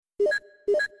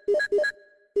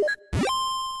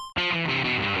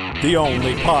the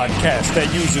only podcast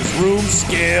that uses room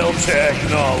scale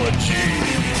technology.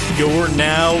 You're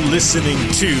now listening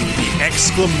to the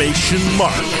exclamation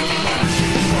mark.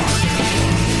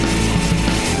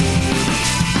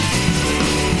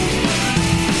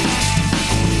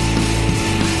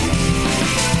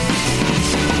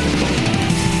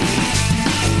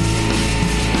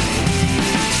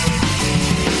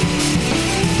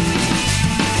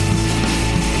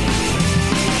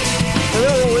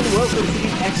 Welcome to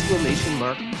the Exclamation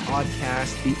Mark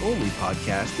Podcast, the only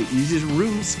podcast that uses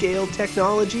room scale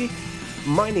technology.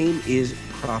 My name is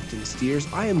Crofton Steers.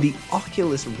 I am the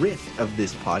Oculus Rift of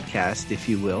this podcast, if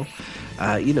you will.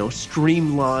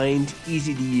 Streamlined,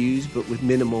 easy to use, but with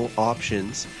minimal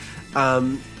options.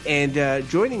 And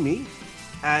joining me,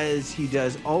 as he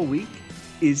does all week,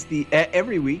 is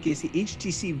every week is the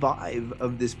HTC Vive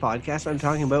of this podcast. I'm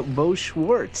talking about Bo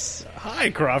Schwartz.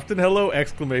 Hi, Crofton. Hello,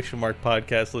 exclamation mark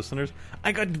podcast listeners.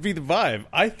 I got to be the Vive.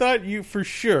 I thought you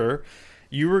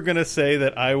were going to say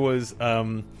that I was,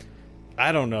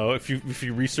 I don't know, if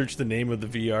you research the name of the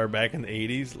VR back in the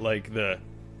 80s, like the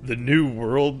New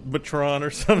World Matron or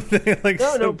something. Like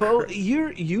no, Bo,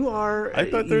 you are. I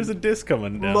thought there was a disc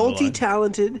coming down.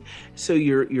 Multi-talented, so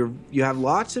you have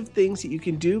lots of things that you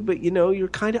can do, but you're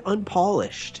kind of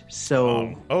unpolished.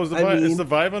 So is the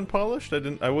Vive unpolished?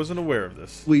 I wasn't aware of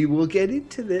this. We will get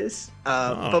into this,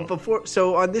 but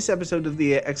on this episode of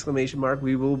the exclamation mark,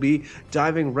 we will be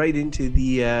diving right into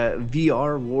the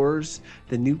VR wars,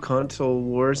 the new console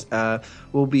wars.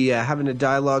 We'll be having a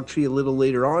dialogue tree a little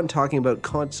later on, talking about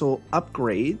console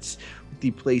upgrades, with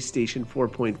the PlayStation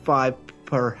 4.5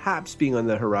 perhaps being on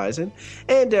the horizon,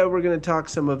 and we're going to talk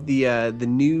some of the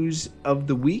news of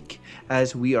the week,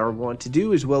 as we are wont to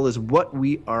do, as well as what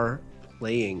we are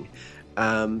playing.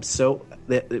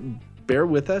 Bear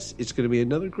with us. It's going to be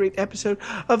another great episode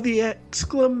of the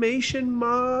exclamation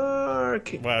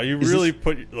mark. Wow, you really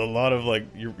put a lot of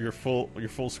your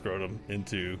full scrotum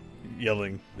into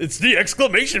yelling. It's the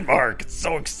exclamation mark. It's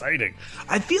so exciting.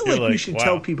 I feel like we should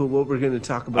tell people what we're going to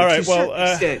talk about. All right.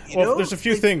 There's a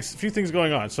few things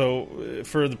going on. So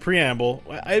for the preamble,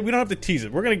 we don't have to tease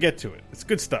it. We're going to get to it. It's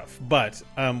good stuff. But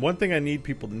one thing I need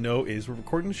people to know is we're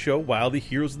recording the show while the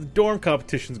Heroes of the Dorm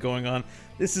competition's going on.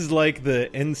 This is like the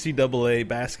NCAA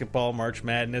basketball March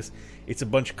Madness. It's a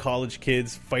bunch of college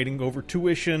kids fighting over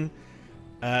tuition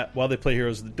while they play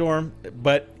Heroes of the Dorm.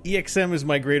 But EXM is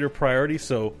my greater priority,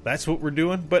 so that's what we're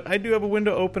doing. But I do have a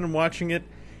window open and watching it.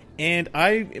 And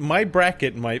my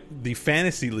bracket, the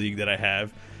fantasy league that I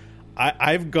have,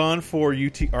 I've gone for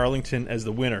UT Arlington as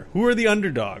the winner. Who are the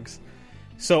underdogs?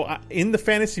 So in the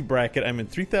fantasy bracket, I'm in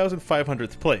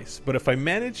 3,500th place. But if I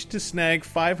manage to snag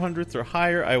 500th or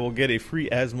higher, I will get a free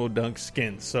Asmo Dunk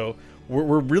skin. So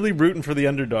we're really rooting for the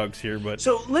underdogs here. But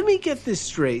so let me get this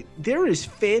straight. There is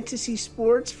fantasy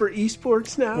sports for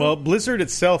esports now? Well, Blizzard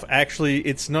itself, actually,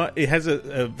 it's not. It has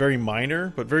a very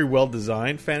minor but very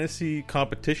well-designed fantasy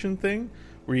competition thing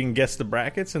where you can guess the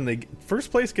brackets, and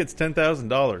first place gets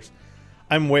 $10,000.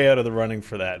 I'm way out of the running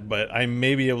for that, but I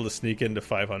may be able to sneak into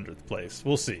 500th place.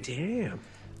 We'll see. Damn.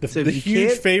 The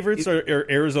huge favorites are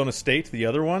Arizona State, the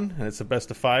other one, and it's a best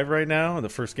of 5 right now, and the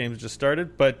first game's just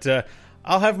started. But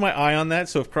I'll have my eye on that,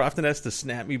 so if Crofton has to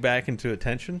snap me back into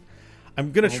attention,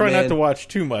 I'm going to try not to watch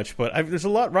too much, but there's a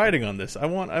lot riding on this. I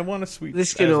want a sweet.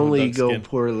 This can only go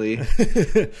poorly.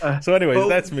 So anyways,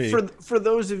 that's me. For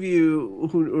those of you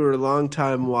who are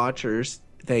longtime watchers,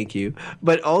 thank you.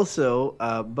 But also,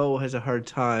 Bo has a hard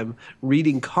time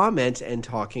reading comments and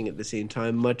talking at the same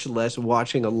time, much less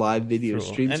watching a live video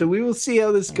stream. So we will see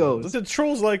how this goes. The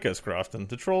trolls like us, Crofton.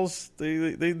 The trolls,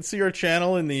 they see our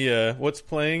channel in the What's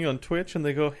Playing on Twitch, and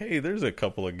they go, hey, there's a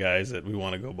couple of guys that we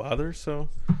want to go bother. So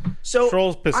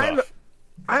trolls piss off.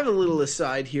 I have a little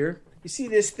aside here. You see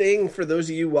this thing, for those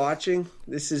of you watching?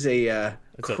 This is a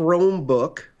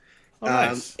Chromebook. Oh,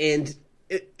 nice. And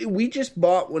we just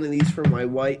bought one of these for my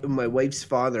wife's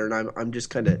father, and I'm just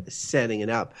kind of setting it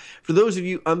up. For those of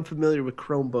you unfamiliar with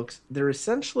Chromebooks, they're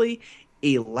essentially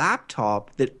a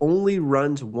laptop that only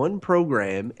runs one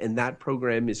program, and that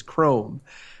program is Chrome.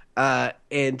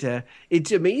 And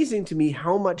it's amazing to me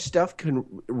how much stuff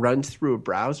runs through a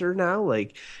browser now.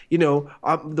 Like,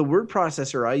 the word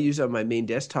processor I use on my main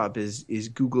desktop is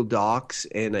Google Docs,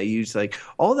 and I use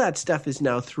all that stuff is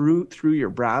now through your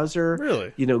browser.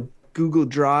 Really? Google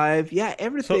Drive,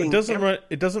 everything. So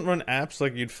it doesn't run apps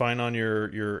like you'd find on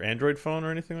your Android phone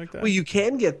or anything like that. Well, you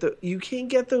can get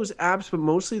those apps, but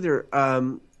mostly they're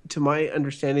to my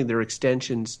understanding, they're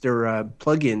extensions, they're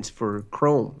plugins for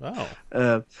Chrome.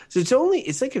 Oh, so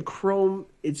it's like a Chrome.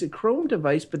 It's a Chrome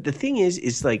device, but the thing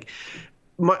is like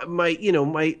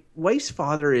my wife's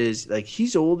father is like,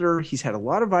 he's older. He's had a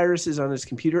lot of viruses on his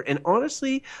computer. And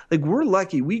honestly, like, we're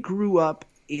lucky. We grew up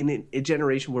in a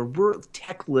generation where we're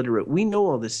tech literate. We know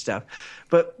all this stuff.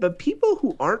 But people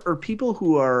who aren't, or people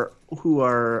who are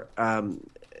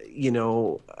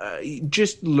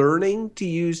just learning to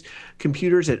use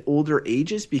computers at older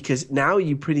ages, because now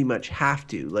you pretty much have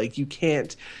to. Like, you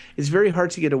can't. It's very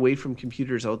hard to get away from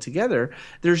computers altogether.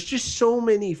 There's just so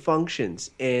many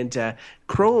functions, and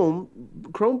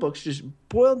Chromebooks just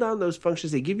boil down those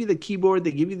functions. They give you the keyboard,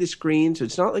 they give you the screen, so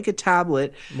it's not like a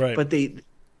tablet. Right.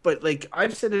 But like,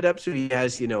 I've set it up so he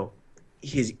has,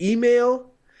 his email,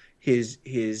 his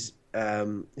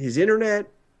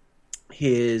internet,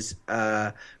 his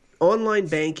online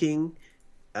banking,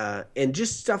 and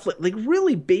just stuff like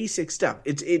really basic stuff.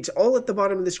 It's all at the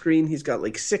bottom of the screen. He's got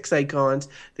like 6 icons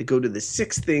that go to the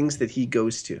 6 things that he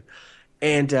goes to.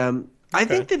 And I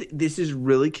think that this is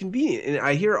really convenient. And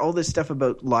I hear all this stuff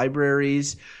about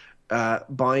libraries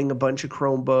buying a bunch of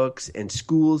Chromebooks and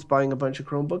schools buying a bunch of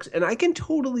Chromebooks. And I can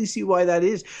totally see why that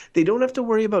is. They don't have to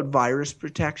worry about virus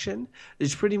protection.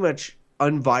 It's pretty much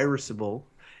unvirusable.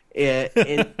 And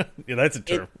yeah, that's a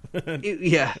term.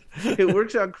 It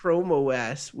works on Chrome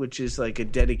OS, which is like a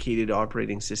dedicated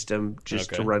operating system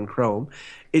just to run Chrome.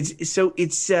 It's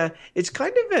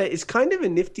kind of a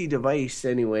nifty device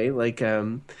anyway. Like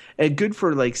and good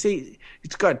for, like, say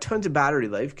it's got tons of battery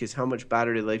life, because how much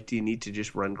battery life do you need to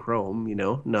just run Chrome?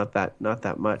 Not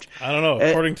that much. I don't know.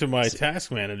 According to my task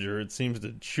manager, it seems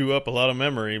to chew up a lot of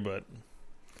memory, but.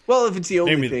 Well, if it's the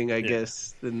only thing, I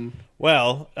guess, then...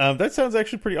 Well, that sounds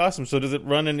actually pretty awesome. So does it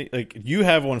run any... Like, you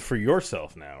have one for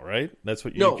yourself now, right? That's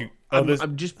what you... No,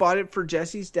 I've just bought it for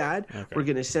Jesse's dad. Okay. We're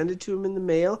going to send it to him in the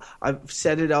mail. I've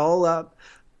set it all up,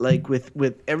 like,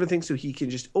 with everything, so he can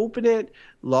just open it,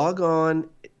 log on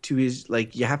to his...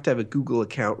 Like, you have to have a Google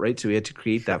account, right? So we had to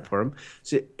create that for him.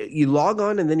 So you log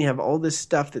on, and then you have all this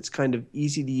stuff that's kind of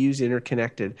easy to use,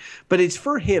 interconnected. But it's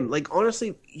for him. Like,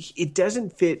 honestly, it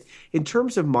doesn't fit... In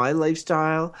terms of my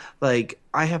lifestyle, like,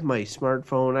 I have my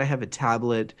smartphone, I have a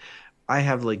tablet, I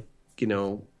have, like,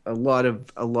 a lot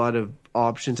of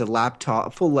options, a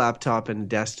full laptop and a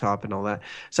desktop and all that.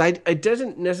 So it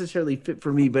doesn't necessarily fit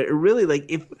for me, but it really, like,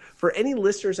 if for any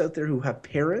listeners out there who have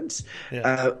parents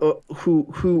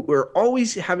who are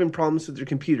always having problems with their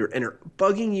computer and are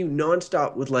bugging you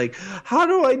nonstop with, like, how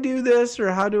do I do this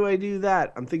or how do I do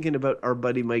that? I'm thinking about our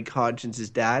buddy Mike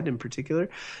Hodgins' dad in particular.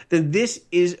 Then this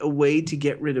is a way to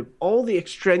get rid of all the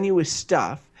extraneous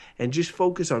stuff and just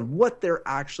focus on what they're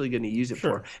actually going to use it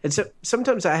for. And so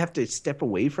sometimes I have to step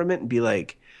away from it and be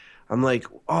like, I'm like,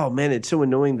 oh man, it's so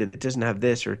annoying that it doesn't have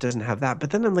this or it doesn't have that.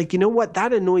 But then I'm like, you know what?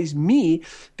 That annoys me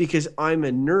because I'm a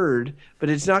nerd, but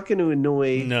it's not going to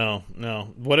annoy. No.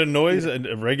 What annoys a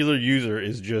regular user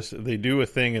is just they do a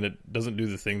thing and it doesn't do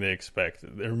the thing they expect.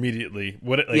 They're immediately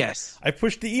yes. I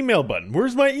pushed the email button.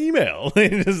 Where's my email?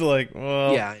 It's just like,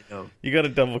 well, yeah, I know. You got to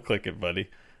double click it, buddy.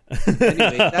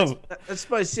 Anyway, that's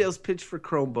my sales pitch for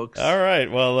Chromebooks. All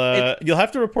right. Well, you'll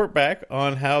have to report back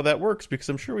on how that works, because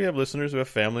I'm sure we have listeners who have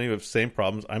family who have the same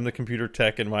problems. I'm the computer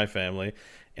tech in my family,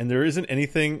 and there isn't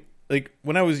anything like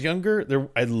when I was younger.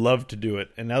 I'd love to do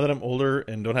it, and now that I'm older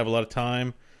and don't have a lot of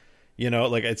time,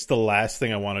 like it's the last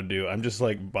thing I want to do. I'm just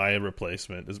like, buy a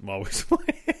replacement is always my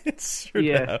answer.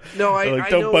 Yeah. No, I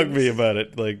don't bug me about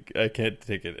it. Like, I can't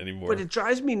take it anymore. But it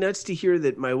drives me nuts to hear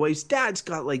that my wife's dad's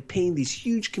got, like, paying these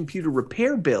huge computer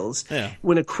repair bills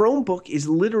when a Chromebook is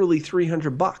literally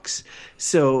 $300.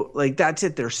 So, like, that's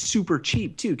it. They're super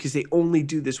cheap too, because they only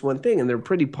do this one thing, and they're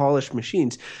pretty polished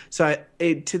machines. So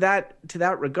to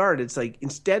that regard, it's like,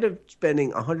 instead of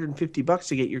spending $150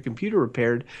 to get your computer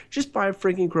repaired, just buy a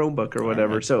freaking Chromebook or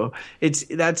whatever. Right. So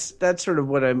that's sort of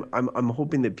what I'm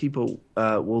hoping that people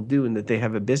will do, and that they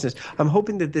have a business. I'm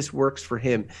hoping that this works for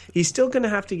him. He's still going to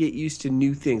have to get used to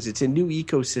new things. It's a new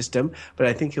ecosystem, but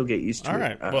I think he'll get used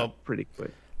to it pretty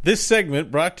quick. This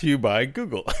segment brought to you by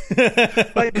Google.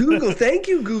 By Google. Thank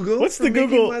you, Google. What's the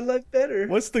Google? Making my life better.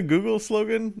 What's the Google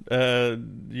slogan?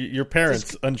 Your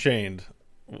parents unchained.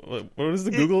 What is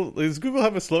the Google? Does Google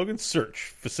have a slogan?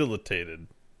 Search facilitated.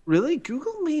 Really?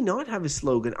 Google may not have a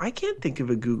slogan. I can't think of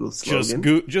a Google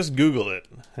slogan. Just Google it.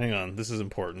 Hang on. This is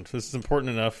important. This is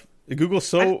important enough. Google's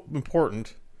so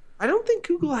important. I don't think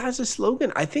Google has a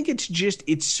slogan. I think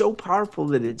it's so powerful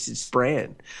that it's its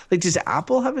brand. Like, does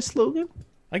Apple have a slogan?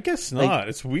 I guess not.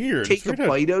 It's weird. Take a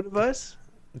bite out of us?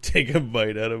 Take a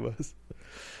bite out of us.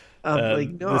 No,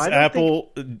 this I don't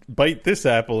apple, bite this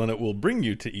apple and it will bring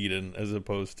you to Eden, as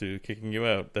opposed to kicking you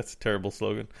out. That's a terrible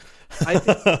slogan.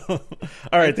 All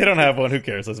right, they don't have one. Who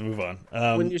cares? Let's move on.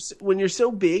 When you're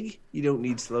so big, you don't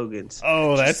need slogans.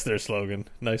 Oh, that's their slogan.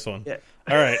 Nice one. Yeah.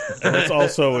 All right, and that's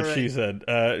also what right. she said.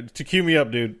 To cue me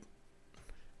up, dude.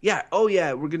 Yeah. Oh,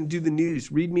 yeah. We're gonna do the news.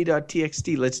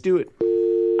 Readme.txt. Let's do it.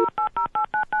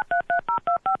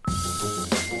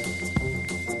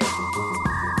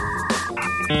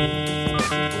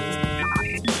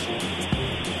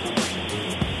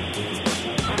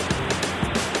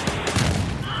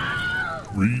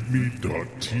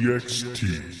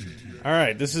 Readme.txt. All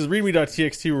right, this is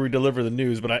readme.txt where we deliver the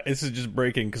news, but this is just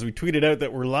breaking because we tweeted out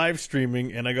that we're live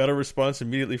streaming, and I got a response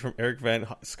immediately from Eric Van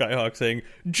Skyhawk saying,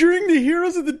 during the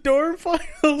Heroes of the Dorm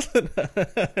finals.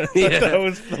 That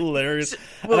was hilarious.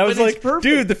 Well, and I was like, perfect.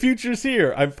 dude, the future's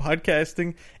here. I'm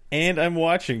podcasting and I'm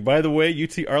watching. By the way,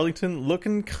 UT Arlington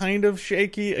looking kind of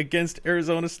shaky against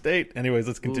Arizona State. Anyways,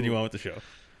 let's continue on with the show.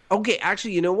 Okay,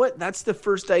 actually, you know what? That's the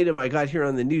first item I got here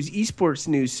on the news, esports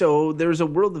news. So there's a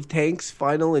World of Tanks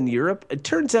final in Europe. It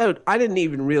turns out I didn't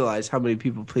even realize how many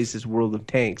people plays this World of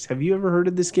Tanks. Have you ever heard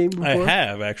of this game before? I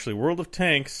have, actually. World of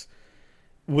Tanks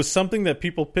was something that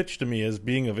people pitched to me as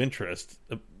being of interest.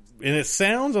 And it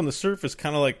sounds on the surface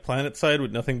kind of like PlanetSide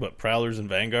with nothing but Prowlers and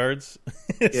Vanguards.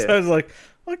 So I was like,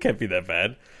 well, it can't be that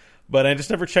bad. But I just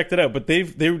never checked it out. But they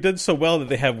did so well that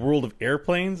they have World of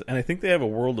Airplanes, and I think they have a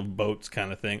World of Boats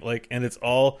kind of thing. And it's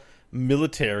all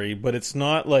military, but it's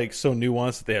not like so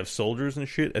nuanced that they have soldiers and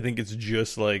shit. I think it's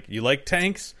just like, you like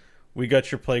tanks? We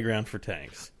got your playground for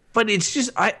tanks. But it's just,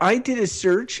 I did a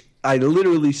search. I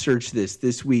literally searched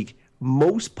this week.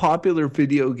 Most popular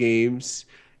video games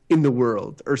in the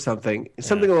world or something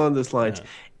along those lines. Yeah.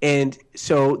 And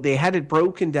so they had it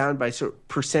broken down by sort of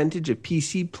percentage of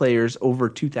PC players over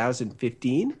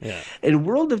 2015. Yeah. And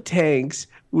World of Tanks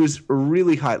was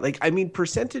really high. Like, I mean,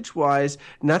 percentage-wise,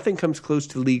 nothing comes close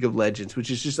to League of Legends,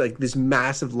 which is just like this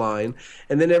massive line.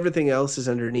 And then everything else is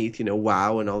underneath,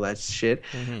 WoW and all that shit.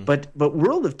 Mm-hmm. But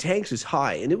World of Tanks was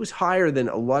high, and it was higher than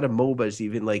a lot of MOBAs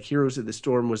even. Like Heroes of the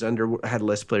Storm had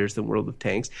less players than World of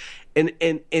Tanks.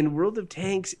 And World of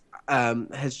Tanks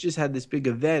has just had this big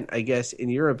event, I guess, in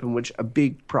Europe, in which a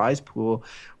big prize pool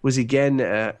was again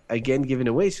given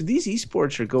away. So these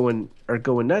esports are going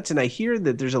nuts, and I hear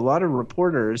that there's a lot of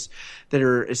reporters that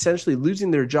are essentially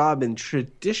losing their job in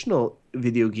traditional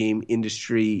video game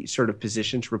industry sort of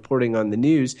positions, reporting on the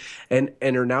news, and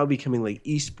are now becoming like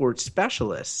esports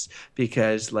specialists,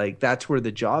 because like that's where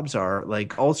the jobs are.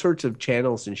 Like all sorts of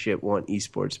channels and shit want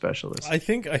esports specialists. I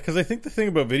think the thing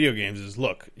about video games is,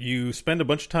 look, you spend a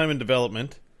bunch of time in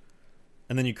development,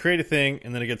 and then you create a thing,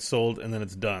 and then it gets sold, and then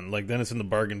it's done. Like, then it's in the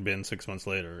bargain bin 6 months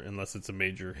later, unless it's a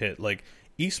major hit. Like,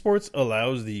 esports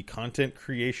allows the content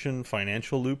creation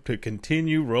financial loop to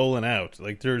continue rolling out.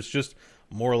 Like, there's just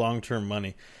more long-term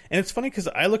money. And it's funny because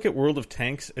I look at World of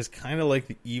Tanks as kind of like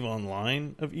the EVE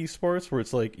Online of esports, where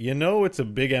it's like, it's a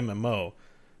big MMO,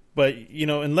 but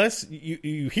unless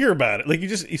you hear about it, like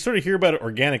you sort of hear about it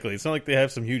organically. It's not like they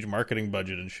have some huge marketing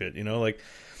budget and shit, like.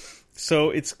 So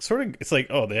it's like,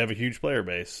 oh, they have a huge player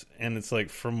base, and it's like,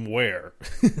 from where?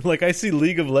 Like, I see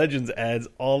League of Legends ads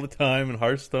all the time, and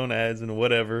Hearthstone ads and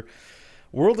whatever.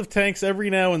 World of Tanks every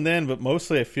now and then, but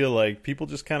mostly I feel like people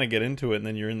just kind of get into it, and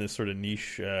then you're in this sort of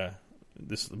niche,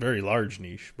 this very large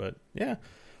niche. But yeah,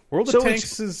 World of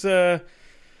Tanks is.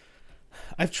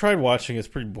 I've tried watching. It's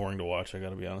pretty boring to watch, I got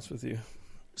to be honest with you.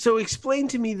 So explain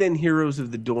to me then, Heroes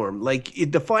of the Dorm. Like,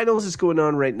 the finals is going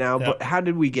on right now, but how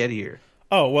did we get here?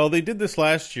 Oh, well, they did this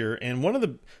last year, and one of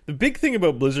the big thing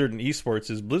about Blizzard and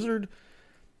esports is Blizzard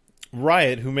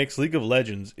Riot, who makes League of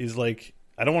Legends, is like,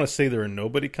 I don't want to say they're a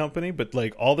nobody company, but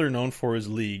like all they're known for is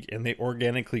League, and they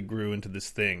organically grew into this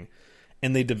thing,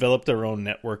 and they developed their own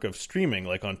network of streaming,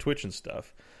 like on Twitch and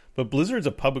stuff. But Blizzard's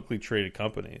a publicly traded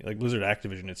company, like Blizzard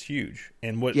Activision. It's huge,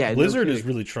 and what Blizzard is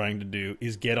really trying to do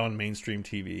is get on mainstream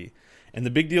TV. And the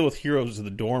big deal with Heroes of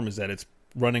the Dorm is that it's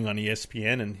running on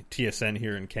ESPN and TSN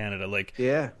here in Canada. Like,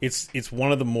 it's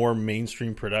one of the more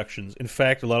mainstream productions. In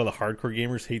fact, a lot of the hardcore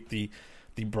gamers hate the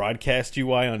broadcast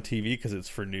UI on TV because it's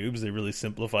for noobs. They really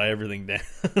simplify everything down.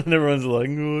 And everyone's like,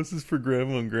 oh, this is for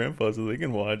grandma and grandpa so they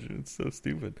can watch it. It's so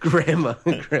stupid. Grandma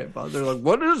and grandpa. They're like,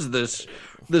 what is this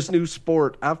new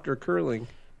sport after curling?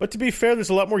 But to be fair,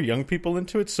 there's a lot more young people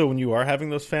into it, so when you are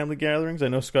having those family gatherings, I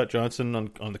know Scott Johnson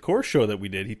on the core show that we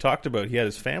did, he talked about he had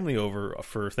his family over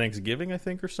for Thanksgiving, I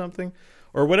think, or something,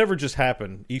 or whatever just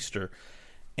happened, Easter.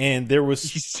 And there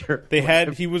was Easter.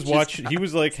 He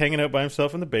was like hanging out by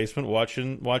himself in the basement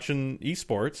watching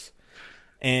esports,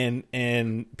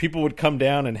 and people would come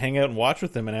down and hang out and watch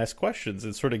with them and ask questions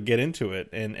and sort of get into it,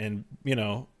 and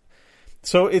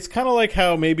so it's kind of like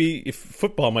how maybe if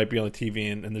football might be on the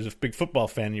TV and there's a big football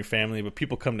fan in your family, but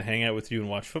people come to hang out with you and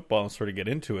watch football and sort of get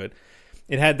into it.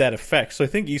 It had that effect. So I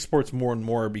think esports more and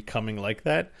more are becoming like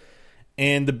that.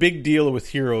 And the big deal with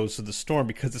Heroes of the Storm,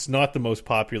 because it's not the most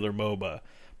popular MOBA,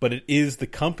 but it is the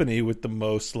company with the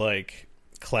most like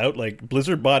clout. Like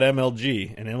Blizzard bought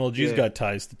MLG, and MLG's got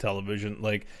ties to television.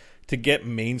 Like to get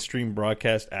mainstream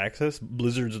broadcast access,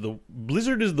 Blizzard is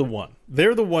the one.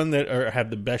 They're the one that have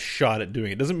the best shot at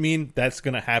doing it. Doesn't mean that's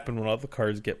going to happen when all the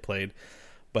cards get played.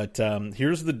 But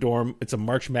Heroes of the Dorm, it's a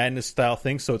March Madness style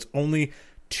thing, so it's only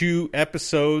 2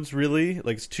 episodes really.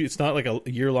 Like it's not like a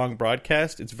year-long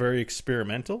broadcast. It's very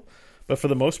experimental, but for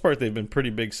the most part they've been pretty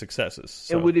big successes.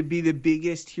 So. And would it be the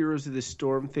biggest Heroes of the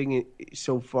Storm thing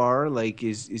so far? Like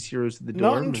is Heroes of the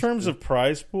Dorm? Not in terms of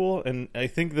prize pool, and I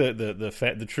think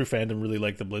the true fandom really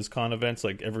like the BlizzCon events.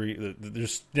 Like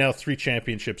there's now 3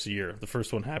 championships a year. The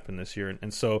first one happened this year,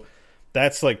 and so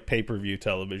that's like pay-per-view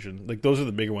television. Like those are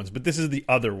the bigger ones, but this is the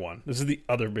other one. This is the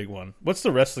other big one. What's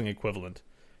the wrestling equivalent?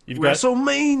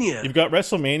 WrestleMania. You've got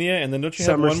WrestleMania, and then don't you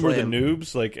have one where the SummerSlam.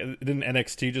 noobs, like, didn't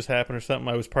NXT just happen or something?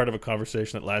 I was part of a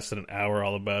conversation that lasted an hour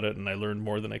all about it, and I learned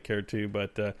more than I cared to.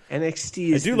 But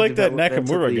NXT is I do like that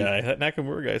Nakamura guy. That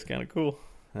Nakamura guy is kind of cool.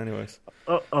 Anyways.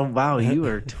 Oh wow, you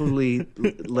are totally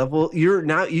level. You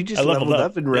just leveled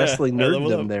up in wrestling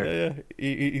nerddom there.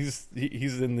 Yeah.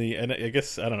 He's in the. I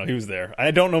guess I don't know. He was there.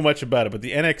 I don't know much about it, but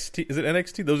the NXT, is it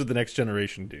NXT? Those are the Next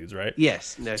Generation dudes, right?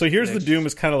 Yes. So here's the Doom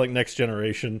is kind of like Next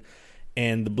Generation,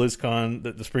 and the BlizzCon,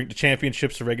 the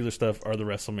championships, the regular stuff are the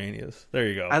WrestleManias. There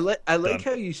you go. I like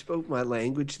how you spoke my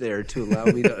language there to allow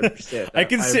me to understand. I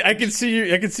can see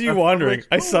you wandering.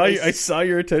 I saw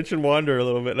your attention wander a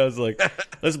little bit, and I was like,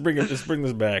 let's bring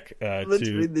this back. Let's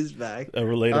bring this back. A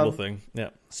relatable thing. Yeah.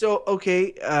 So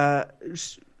okay,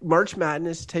 March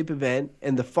Madness type event,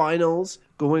 and the finals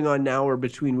going on now are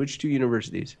between which 2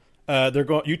 universities? They're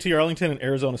going UT Arlington and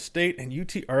Arizona State, and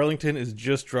UT Arlington has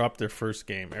just dropped their first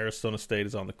game. Arizona State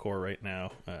is on the core right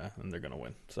now, and they're going to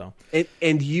win. So,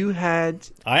 and you had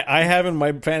I have in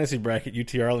my fantasy bracket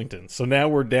UT Arlington. So now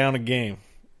we're down a game.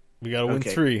 We got to win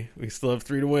 3. We still have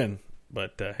 3 to win.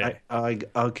 But hey, I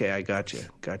got you.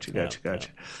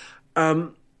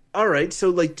 All right, so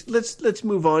like let's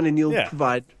move on, and you'll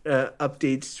provide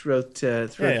updates throughout the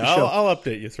show. I'll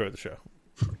update you throughout the show.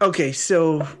 Okay,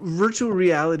 so virtual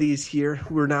reality is here.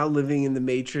 We're now living in the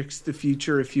Matrix, the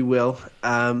future, if you will.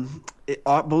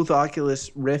 Both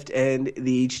Oculus Rift and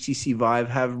the HTC Vive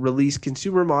have released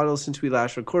consumer models since we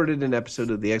last recorded an episode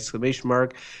of the exclamation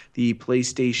mark. The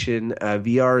PlayStation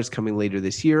VR is coming later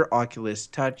this year. Oculus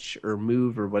Touch or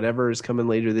Move or whatever is coming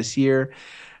later this year.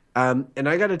 And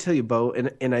I got to tell you, Bo,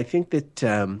 and I think that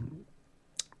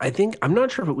I'm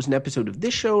not sure if it was an episode of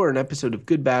this show or an episode of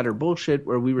Good, Bad, or Bullshit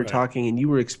where we were talking and you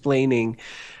were explaining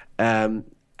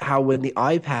how when the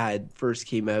iPad first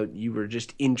came out, you were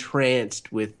just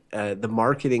entranced with the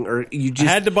marketing, or you just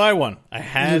I had to buy one. I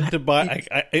had to buy.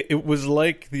 It was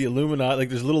like the Illuminati. Like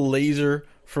there's a little laser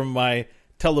from my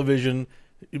television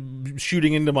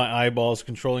shooting into my eyeballs,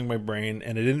 controlling my brain,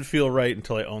 and it didn't feel right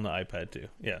until I owned the iPad too.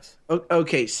 Yes.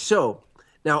 Okay, so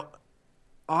now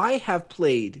I have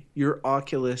played your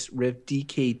Oculus Rift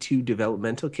DK2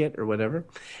 developmental kit or whatever,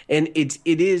 and it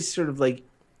is sort of like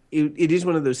it is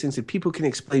one of those things that people can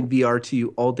explain VR to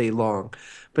you all day long,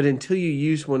 but until you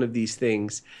use one of these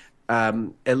things,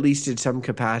 at least in some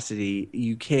capacity,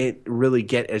 you can't really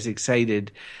get as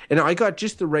excited. And I got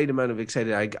just the right amount of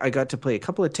excited. I got to play a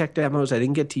couple of tech demos. I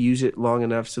didn't get to use it long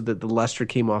enough so that the luster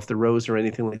came off the rose or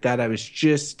anything like that. I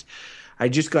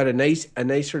just got a nice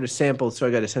sort of sample, so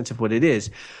I got a sense of what it is.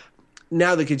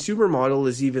 Now the consumer model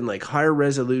is even like higher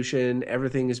resolution.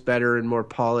 Everything is better and more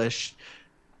polished.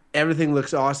 Everything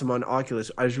looks awesome on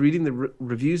Oculus. I was reading the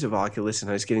reviews of Oculus,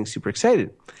 and I was getting super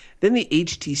excited. Then the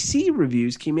HTC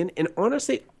reviews came in, and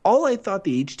honestly, all I thought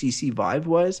the HTC Vive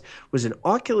was an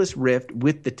Oculus Rift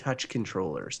with the touch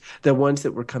controllers, the ones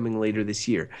that were coming later this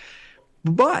year.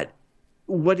 But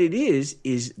what it is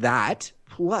that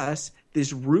plus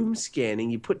this room scanning.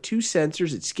 You put 2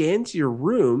 sensors, it scans your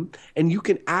room, and you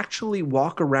can actually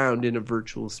walk around in a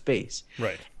virtual space.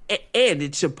 Right. And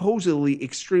it's supposedly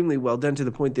extremely well done to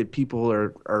the point that people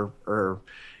are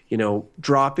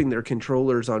dropping their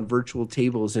controllers on virtual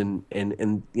tables and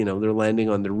they're landing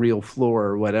on the real floor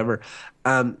or whatever.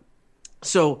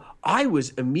 So I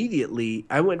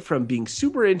went from being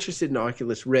super interested in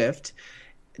Oculus Rift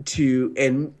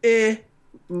to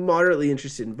moderately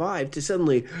interested in Vive to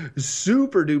suddenly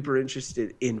super duper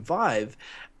interested in Vive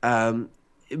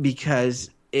because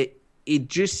it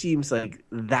just seems like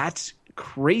that's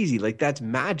crazy. Like that's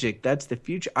magic. That's the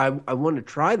future. I want to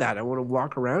try that. I want to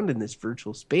walk around in this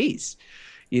virtual space.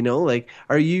 Like,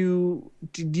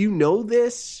 do you know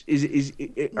this?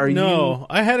 Are you? No,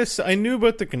 I knew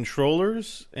about the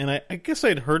controllers, and I guess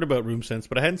I'd heard about RoomSense,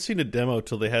 but I hadn't seen a demo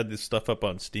till they had this stuff up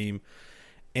on Steam,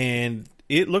 and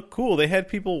it looked cool. They had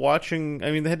people watching.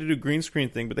 I mean, they had to do a green screen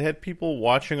thing, but they had people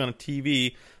watching on a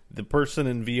TV, the person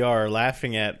in VR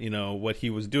laughing at, what he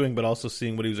was doing, but also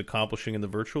seeing what he was accomplishing in the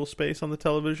virtual space on the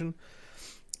television.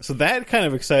 So that kind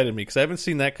of excited me, because I haven't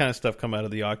seen that kind of stuff come out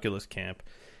of the Oculus camp.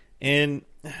 And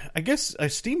I guess a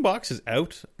Steam box is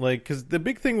out, because the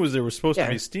big thing was there was supposed to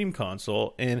be a Steam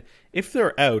console, and if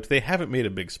they're out, they haven't made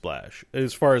a big splash,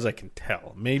 as far as I can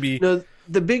tell. Maybe no.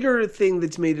 The bigger thing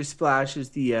that's made a splash is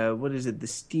the what is it? The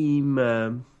Steam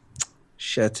the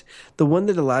one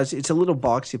that allows it's a little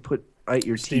box you put at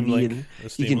your Steam TV Link,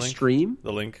 and Steam you can Link, stream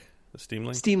the Steam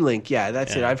Link. Steam Link, yeah,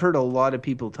 that's it. I've heard a lot of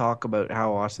people talk about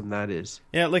how awesome that is.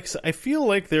 Yeah, I feel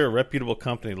like they're a reputable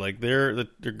company. Like they're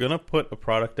gonna put a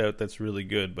product out that's really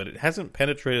good, but it hasn't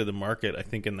penetrated the market, I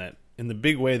think, in the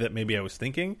big way that maybe I was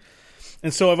thinking.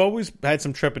 And so I've always had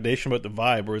some trepidation about the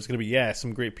Vive, where it's gonna be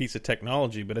some great piece of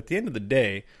technology, but at the end of the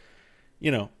day,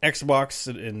 Xbox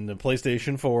and the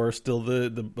PlayStation 4 are still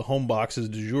the home boxes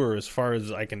du jour, as far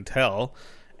as I can tell.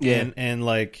 Yeah,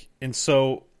 and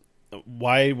so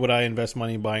why would I invest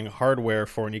money in buying hardware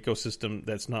for an ecosystem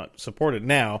that's not supported?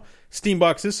 Now,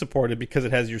 Steambox is supported because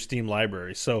it has your Steam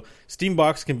library. So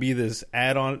Steambox can be this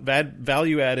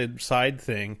value-added side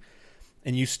thing,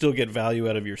 and you still get value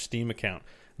out of your Steam account.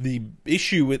 The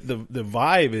issue with the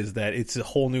Vive is that it's a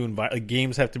whole new environment.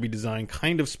 Games have to be designed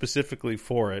kind of specifically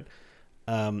for it.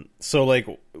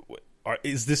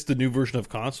 Is this the new version of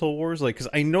Console Wars? Because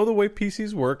I know the way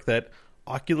PCs work, that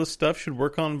Oculus stuff should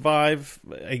work on Vive,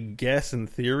 I guess, in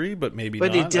theory, but maybe not.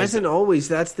 But it doesn't always.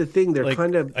 That's the thing. They're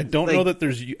kind of... I don't know that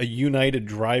there's a united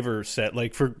driver set,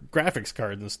 for graphics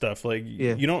cards and stuff.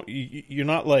 You're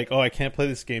not like, I can't play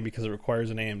this game because it requires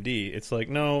an AMD. It's like,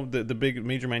 no, the big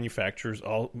major manufacturers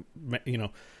all,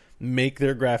 make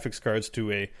their graphics cards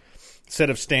to a set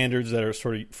of standards that are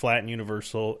sort of flat and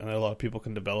universal, and that a lot of people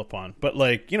can develop on. But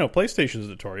PlayStation is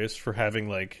notorious for having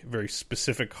very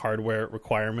specific hardware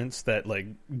requirements that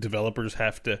developers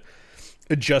have to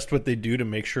adjust what they do to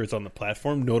make sure it's on the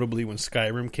platform. Notably, when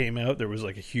Skyrim came out, there was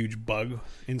a huge bug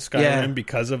in Skyrim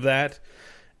because of that.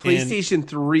 PlayStation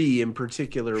 3 in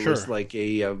particular was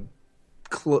a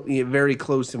very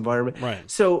close environment. Right.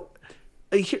 So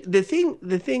the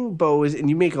thing, Bo, is, and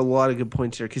you make a lot of good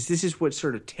points here, because this is what's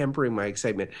sort of tempering my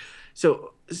excitement.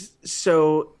 So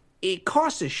it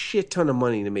costs a shit ton of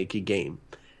money to make a game,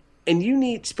 and you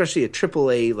need, especially a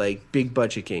AAA big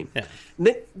budget game. Yeah.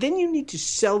 Then you need to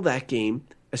sell that game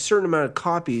a certain amount of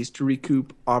copies to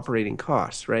recoup operating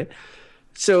costs, right?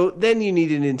 So then you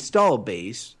need an install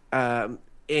base, and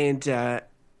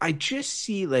I just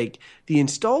see the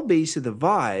install base of the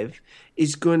Vive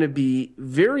is going to be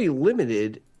very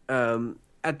limited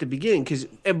at the beginning, because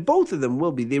both of them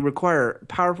will be. They require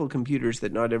powerful computers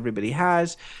that not everybody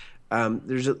has.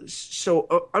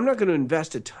 So I'm not going to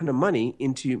invest a ton of money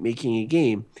into making a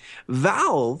game.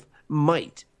 Valve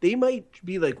might. They might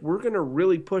be we're going to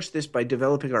really push this by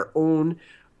developing our own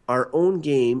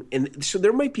game, and so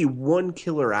there might be one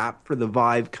killer app for the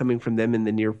Vive coming from them in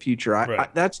the near future.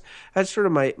 That's sort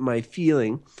of my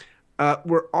feeling.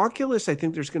 Where Oculus, I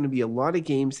think there's going to be a lot of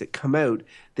games that come out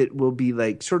that will be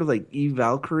sort of like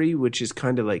Valkyrie, which is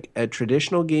kind of like a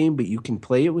traditional game, but you can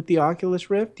play it with the Oculus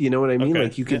Rift. You know what I mean?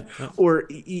 Okay. You can, or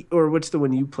what's the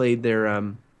one you played there?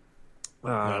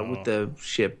 With the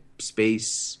ship,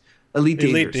 space, Elite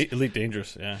Dangerous. Elite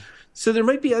Dangerous, yeah. So there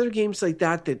might be other games like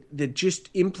that just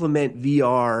implement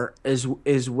VR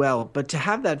as well. But to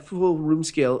have that full room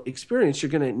scale experience, you're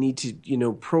going to need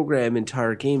to program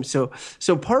entire games. So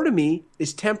part of me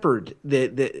is tempered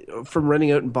from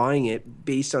running out and buying it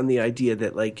based on the idea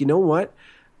that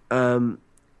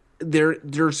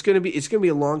there's going to be, it's going to be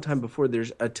a long time before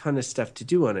there's a ton of stuff to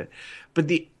do on it. But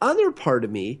the other part of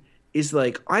me is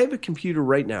I have a computer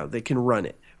right now that can run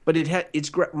it. But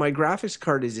my graphics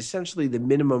card is essentially the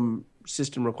minimum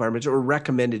system requirements or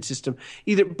recommended system.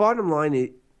 Either bottom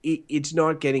line, it's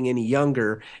not getting any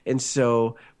younger, and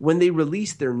so when they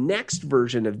release their next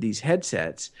version of these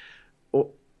headsets,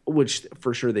 which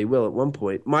for sure they will at one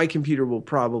point, my computer will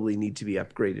probably need to be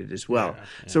upgraded as well.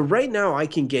 Yeah. So right now I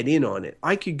can get in on it.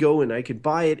 I could go and I could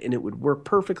buy it, and it would work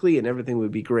perfectly, and everything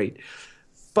would be great.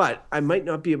 But I might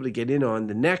not be able to get in on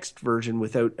the next version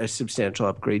without a substantial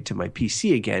upgrade to my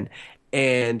PC again.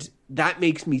 And that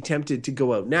makes me tempted to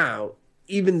go out now,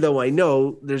 even though I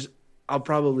know I'll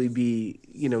probably be,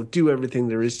 do everything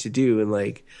there is to do in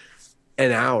like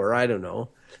an hour. I don't know.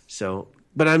 So,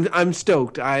 but I'm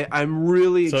stoked. I'm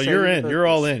really So excited. you're in. about You're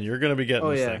all this. in. You're going to be getting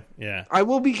Oh this yeah. thing. Yeah. I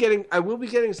will be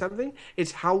getting something.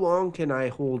 It's how long can I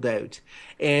hold out?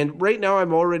 And right now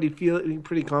I'm already feeling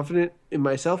pretty confident in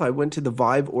myself. I went to the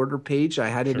Vive order page. I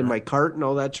had it in Sure. my cart and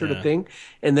all that sort Yeah. of thing.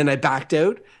 And then I backed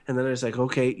out, and then I was like,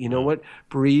 okay, you know what?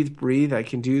 Breathe. I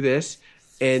can do this.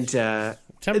 And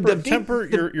Temper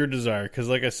your desire, because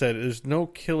like I said, there's no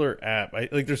killer app.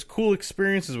 There's cool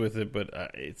experiences with it, but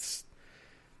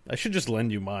I should just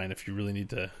lend you mine if you really need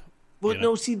to. Well,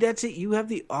 no, see, that's it. You have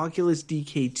the Oculus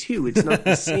DK2. It's not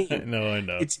the same. No, I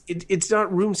know. It's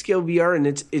not room scale VR, and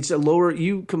it's a lower.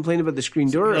 You complain about the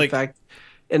screen door effect,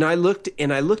 and I looked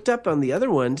up on the other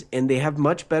ones, and they have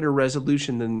much better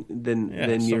resolution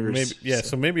than yours.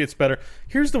 So maybe it's better.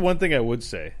 Here's the one thing I would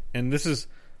say, and this is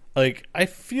I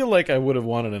feel like I would have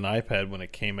wanted an iPad when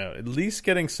it came out. At least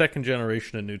getting second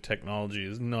generation of new technology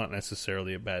is not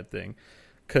necessarily a bad thing,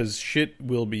 because shit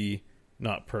will be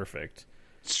not perfect.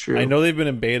 It's true. I know they've been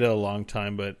in beta a long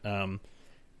time, but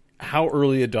how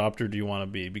early adopter do you want to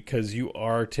be? Because you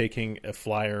are taking a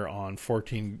flyer on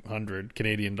 1,400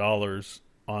 Canadian dollars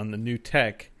on the new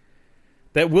tech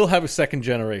that will have a second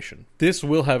generation. This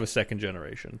will have a second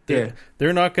generation. They're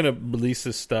not going to release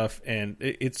this stuff, and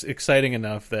it's exciting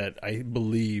enough that I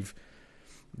believe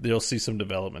they'll see some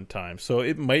development time. So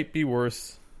it might be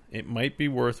worth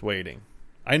waiting.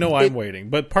 I know I'm waiting,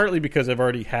 but partly because I've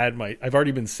already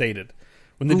been sated.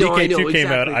 When the DK2 came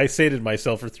out, I sated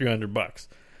myself for $300.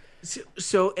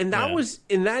 So and that was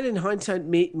in hindsight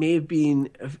may have been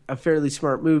a fairly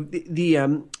smart move.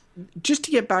 The just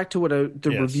to get back to what the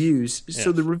reviews. Yes.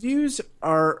 So the reviews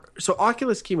are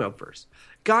Oculus came out first.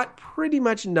 Got pretty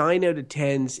much 9 out of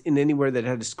 10s in anywhere that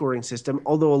had a scoring system,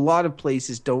 although a lot of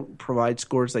places don't provide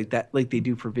scores like that, like they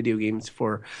do for video games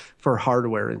for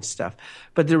hardware and stuff.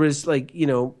 But there was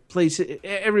places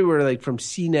everywhere, like from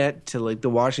CNET to like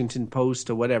the Washington Post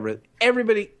to whatever.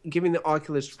 Everybody giving the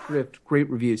Oculus Rift great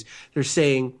reviews. They're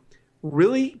saying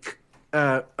really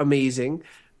amazing,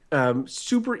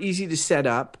 super easy to set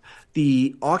up.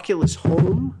 The Oculus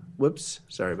Home. Whoops,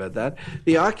 sorry about that.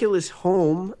 The Oculus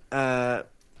Home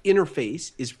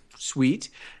interface is sweet.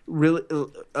 Really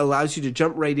allows you to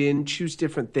jump right in, choose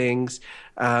different things.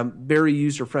 Very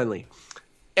user friendly.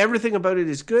 Everything about it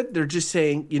is good. They're just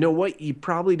saying, you know what? You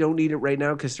probably don't need it right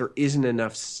now because there isn't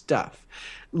enough stuff.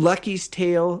 Lucky's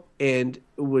Tale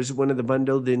was one of the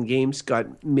bundled in games,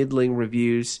 got middling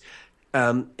reviews,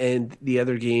 and the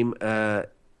other game.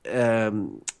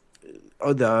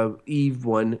 The Eve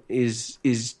one is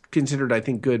considered, I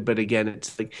think, good, but again,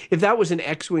 it's like if that was an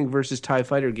X-Wing versus TIE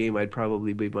Fighter game, I'd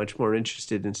probably be much more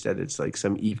interested. Instead, it's like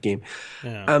some Eve game.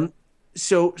 Yeah.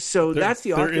 So that's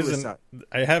the Oculus side.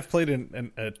 I have played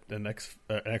an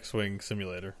X-Wing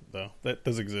simulator though. That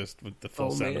does exist with the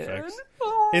full sound effects.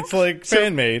 It's like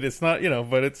fan made. It's not,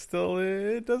 but it's still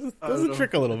it does a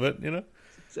trick a little bit,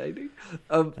 Exciting.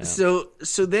 So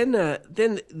then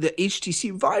the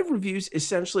HTC Vive reviews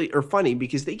essentially are funny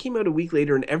because they came out a week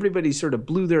later and everybody sort of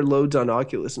blew their loads on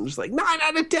Oculus and was like 9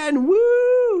 out of 10.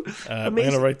 Woo! I'm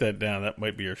gonna write that down. That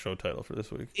might be your show title for this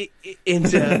week.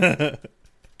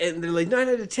 And they're like 9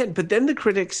 out of 10. But then the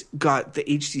critics got the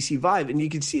HTC Vive, and you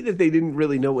can see that they didn't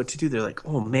really know what to do. They're like,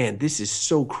 oh man, this is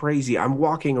so crazy. I'm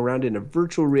walking around in a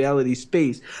virtual reality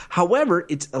space. However,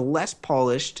 it's a less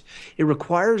polished. It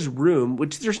requires room,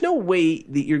 which there's no way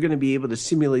that you're going to be able to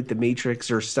simulate the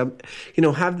Matrix or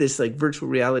have this like virtual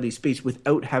reality space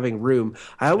without having room.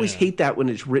 I always hate that when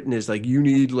it's written as like, you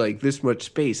need like this much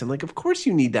space. I'm like, of course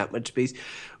you need that much space.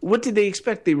 What did they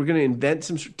expect? They were going to invent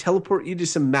teleport you to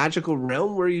some magical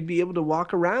realm where you'd be able to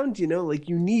walk around, like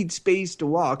you need space to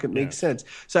walk. It makes sense.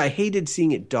 So I hated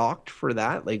seeing it docked for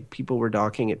that. Like people were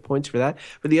docking at points for that.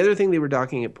 But the other thing they were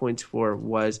docking at points for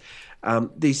was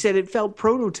they said it felt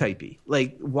prototypey,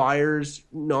 like wires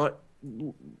not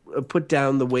put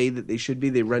down the way that they should be.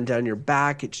 They run down your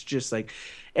back. It's just like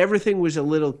everything was a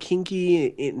little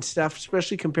kinky and stuff,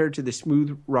 especially compared to the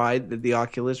smooth ride that the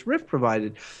Oculus Rift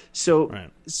provided. So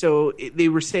they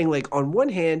were saying, like, on one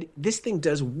hand, this thing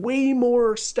does way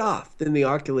more stuff than the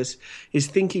Oculus is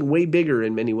thinking, way bigger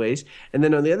in many ways. And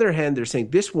then on the other hand, they're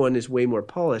saying this one is way more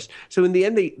polished. So in the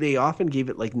end, they often gave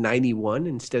it like 91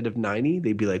 instead of 90.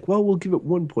 They'd be like, well, we'll give it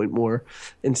 1 point more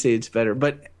and say it's better.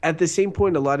 But at the same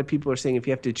point, a lot of people are saying if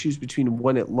you have to choose between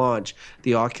one at launch,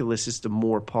 the Oculus is the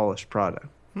more polished product.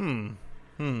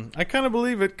 I kind of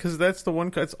believe it because that's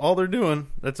all they're doing.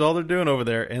 That's all they're doing over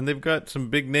there. And they've got some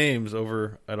big names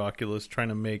over at Oculus trying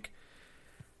to make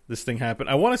this thing happen.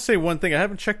 I want to say one thing. I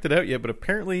haven't checked it out yet, but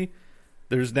apparently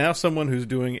there's now someone who's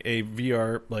doing a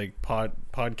VR like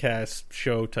podcast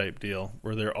show type deal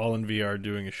where they're all in VR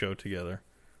doing a show together.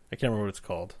 I can't remember what it's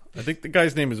called. I think the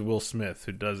guy's name is Will Smith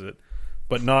who does it,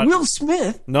 but not Will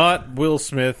Smith. Not Will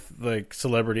Smith, like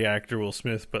celebrity actor Will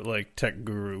Smith, but like tech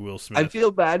guru Will Smith. I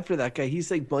feel bad for that guy. He's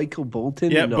like Michael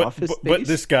Bolton in Office Space. But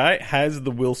this guy has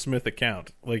the Will Smith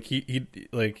account. Like he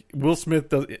like Will Smith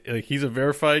does. Like he's a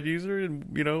verified user,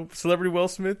 and celebrity Will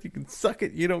Smith. You can suck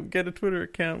it. You don't get a Twitter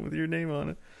account with your name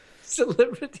on it.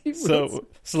 Celebrity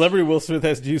Will Smith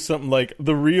has to use something like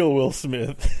the real Will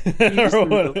Smith.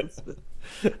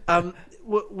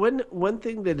 One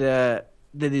thing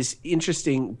that is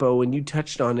interesting, Bo, and you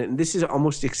touched on it, and this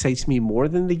almost excites me more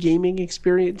than the gaming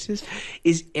experiences,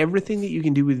 is everything that you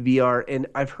can do with VR. And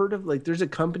I've heard of there's a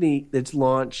company that's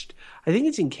launched, I think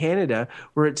it's in Canada,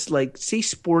 where it's like, say,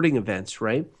 sporting events,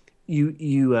 right?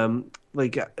 You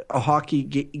like a hockey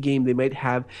game, they might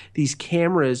have these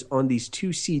cameras on these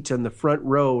two seats on the front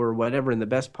row or whatever in the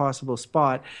best possible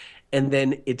spot. And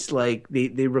then it's like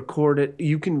they record it.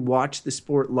 You can watch the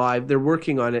sport live. They're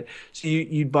working on it. So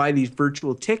you'd buy these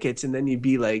virtual tickets, and then you'd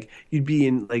be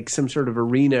in like some sort of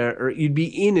arena, or you'd be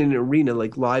in an arena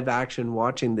like live action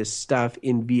watching this stuff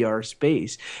in VR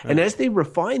space. Right. And as they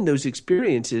refine those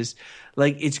experiences,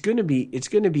 like it's gonna be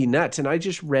nuts. And I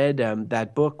just read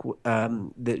that book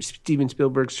that Steven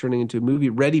Spielberg's turning into a movie,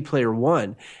 Ready Player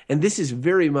One, and this is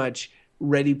very much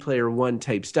Ready Player One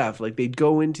type stuff. Like they'd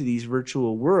go into these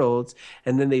virtual worlds,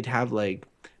 and then they'd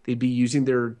be using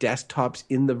their desktops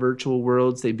in the virtual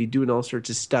worlds. They'd be doing all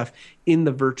sorts of stuff in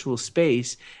the virtual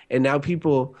space. And now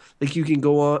people, like, you can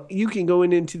go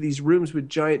into these rooms with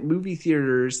giant movie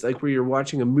theaters, like where you're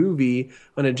watching a movie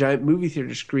on a giant movie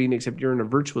theater screen, except you're in a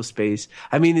virtual space.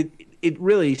 I mean, it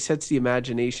really sets the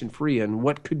imagination free on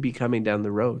what could be coming down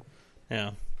the road.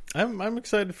 Yeah, I'm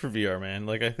excited for VR, man.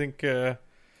 Like I think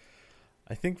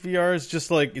VR is just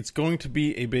like, it's going to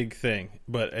be a big thing,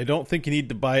 but I don't think you need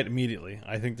to buy it immediately.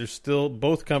 I think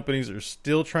both companies are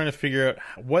still trying to figure out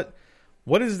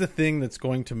what is the thing that's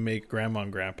going to make grandma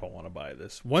and grandpa want to buy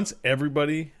this. Once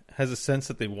everybody has a sense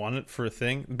that they want it for a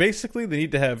thing, basically they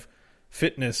need to have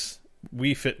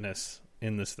Wii Fitness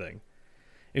in this thing.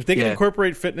 If they can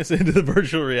incorporate fitness into the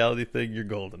virtual reality thing, you're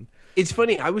golden. It's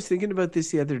funny. I was thinking about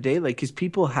this the other day, like, because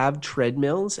people have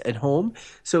treadmills at home.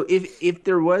 So if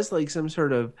there was like some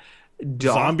sort of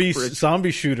zombie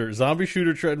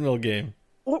shooter treadmill game,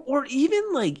 or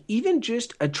even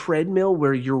just a treadmill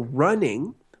where you're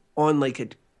running on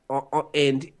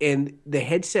and the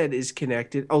headset is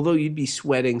connected. Although you'd be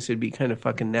sweating, so it'd be kind of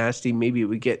fucking nasty. Maybe it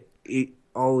would get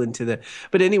all into the.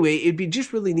 But anyway, it'd be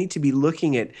just really neat to be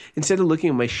looking at, instead of looking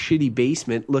at my shitty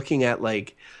basement, looking at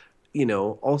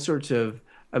all sorts of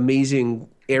amazing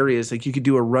areas. Like you could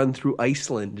do a run through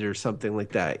Iceland or something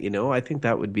like that. I think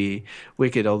that would be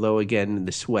wicked. Although again,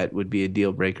 the sweat would be a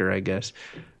deal breaker, I guess.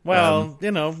 Well,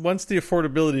 once the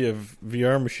affordability of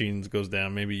VR machines goes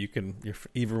down, maybe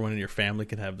everyone in your family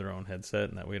can have their own headset,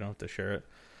 and that way you don't have to share it.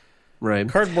 Right.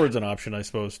 Cardboard's an option, I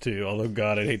suppose, too. Although,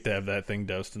 God, I'd hate to have that thing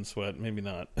doused in sweat. Maybe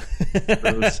not.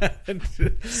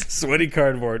 Sweaty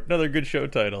Cardboard. Another good show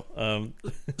title.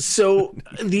 So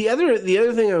the other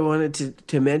thing I wanted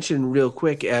to mention real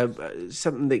quick,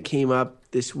 something that came up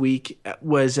this week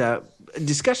was a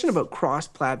discussion about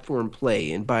cross-platform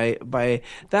play. And by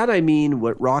that I mean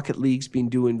what Rocket League's been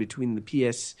doing between the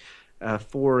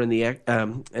PS4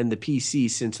 and the PC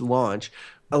since launch,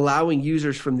 allowing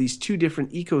users from these two different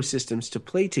ecosystems to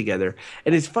play together.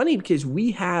 And it's funny because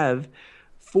we have,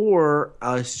 for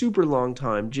a super long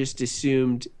time, just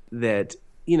assumed that,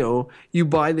 you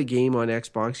buy the game on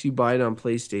Xbox, you buy it on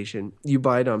PlayStation, you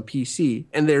buy it on PC,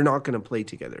 and they're not going to play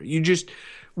together.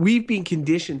 We've been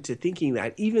conditioned to thinking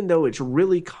that, even though it's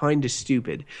really kind of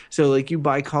stupid. So like you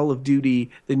buy Call of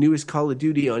Duty, the newest Call of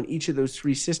Duty on each of those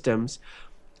three systems,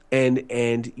 and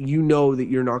that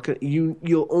you're not going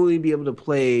you'll only be able to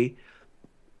play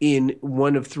in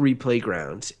one of three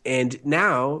playgrounds. And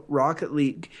now Rocket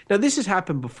League, this has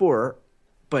happened before,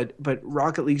 but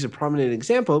Rocket League's a prominent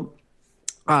example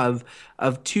of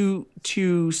two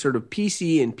sort of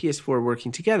PC and PS4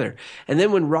 working together. And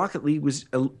then when Rocket League was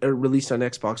released on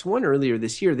Xbox One earlier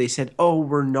this year, they said, "Oh,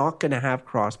 we're not going to have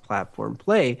cross-platform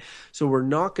play, so you're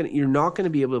not going to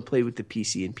be able to play with the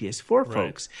PC and PS4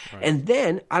 folks." Right. And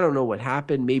then I don't know what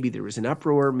happened. Maybe there was an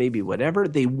uproar, maybe whatever.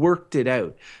 They worked it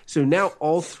out. So now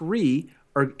all three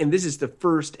and this is the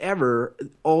first ever,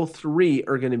 all three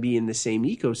are going to be in the same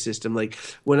ecosystem. Like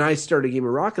when I start a game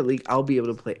of Rocket League, I'll be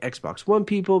able to play Xbox One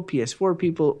people, PS4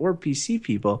 people, or PC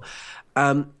people.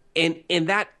 And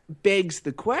that begs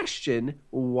the question,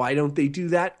 why don't they do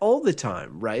that all the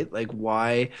time, right? Like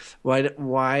why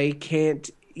can't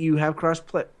you have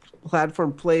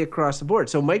platform play across the board?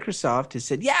 So Microsoft has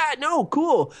said, yeah, no,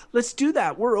 cool, let's do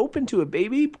that, we're open to it,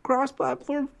 baby, cross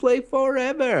platform play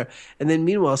forever. And then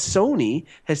meanwhile Sony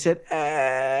has said,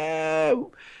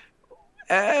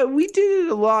 we did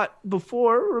it a lot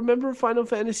before. Remember Final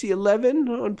Fantasy 11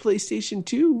 on PlayStation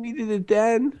 2? We did it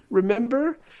then.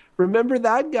 Remember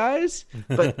that, guys?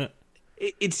 But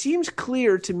it seems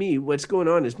clear to me what's going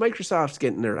on is Microsoft's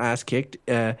getting their ass kicked,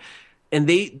 and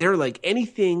they're like,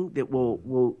 anything that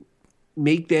will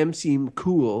make them seem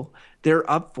cool, they're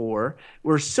up for.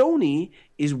 Where Sony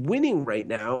is winning right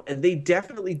now, and they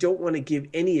definitely don't want to give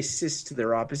any assist to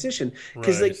their opposition.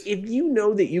 Because like, if you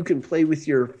know that you can play with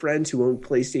your friends who own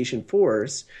PlayStation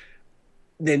 4s,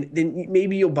 then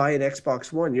maybe you'll buy an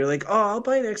Xbox One. You're like, oh, I'll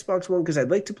buy an Xbox One because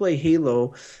I'd like to play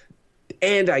Halo,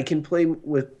 and I can play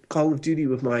with Call of Duty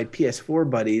with my PS4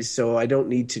 buddies, so I don't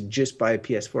need to just buy a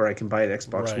PS4. I can buy an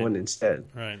Xbox One instead.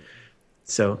 Right.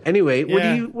 So anyway,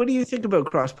 what do you think about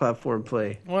cross-platform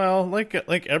play? Well, like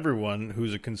everyone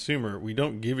who's a consumer, we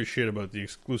don't give a shit about the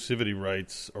exclusivity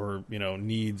rights or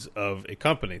needs of a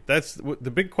company. That's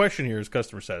the big question here is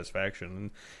customer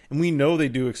satisfaction, and we know they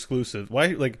do exclusive.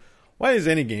 Why is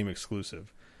any game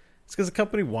exclusive? It's because the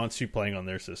company wants you playing on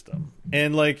their system,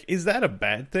 and like, is that a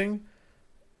bad thing?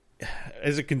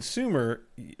 As a consumer,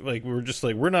 like,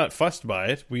 we're not fussed by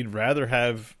it. We'd rather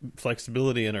have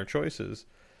flexibility in our choices.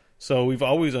 So we've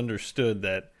always understood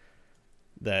that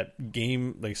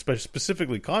game, like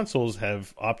specifically consoles,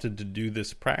 have opted to do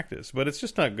this practice, but it's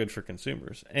just not good for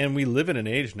consumers. And we live in an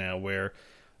age now where,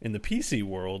 in the PC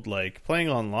world, like, playing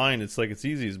online, it's like it's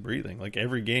easy as breathing. Like,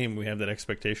 every game, we have that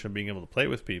expectation of being able to play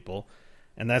with people,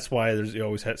 and that's why you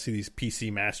always see these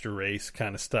PC master race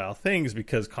kind of style things,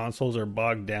 because consoles are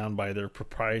bogged down by their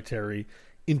proprietary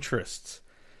interests.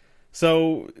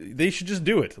 So they should just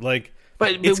do it. Like,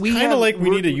 but it's kind of like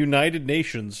we need a United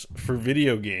Nations for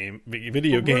video gaming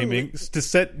to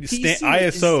set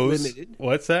ISOs.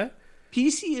 What's that?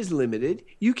 PC is limited.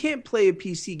 You can't play a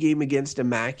PC game against a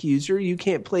Mac user. You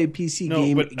can't play a PC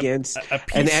game against a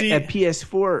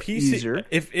PS4 user.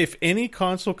 If any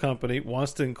console company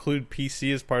wants to include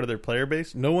PC as part of their player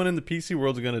base, no one in the PC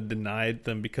world is going to deny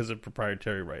them because of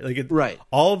proprietary right. Right.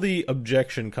 All the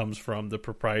objection comes from the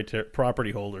proprietary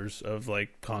property holders of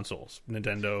like consoles,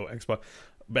 Nintendo,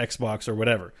 Xbox, or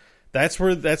whatever. That's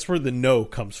where the no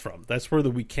comes from. That's where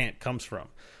the we can't comes from.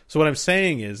 So what I'm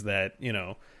saying is that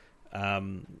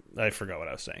I forgot what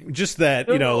I was saying. Just that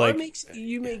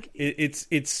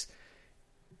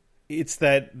it's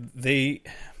that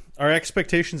our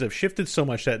expectations have shifted so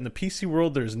much that in the PC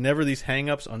world there's never these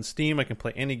hang-ups. On Steam, I can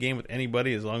play any game with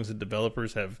anybody as long as the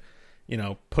developers have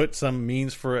put some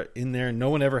means for it in there. No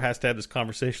one ever has to have this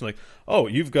conversation like, oh,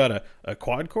 you've got a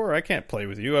quad core, I can't play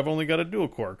with you, I've only got a dual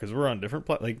core because we're on different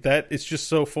like that. It's just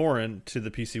so foreign to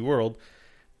the PC world.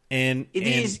 And we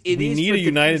need a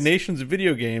United Nations of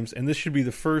video games, and this should be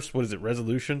the first,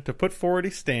 resolution to put forward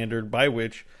a standard by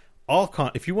which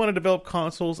if you want to develop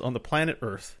consoles on the planet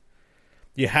Earth,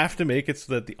 you have to make it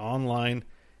so that the online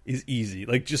is easy.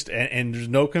 Like, and there's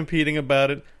no competing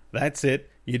about it. That's it.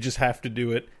 You just have to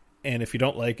do it. And if you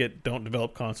don't like it, don't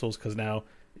develop consoles, because now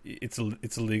it's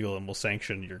illegal and will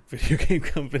sanction your video game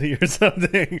company or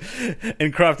something.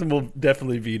 And Crofton will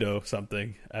definitely veto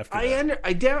something after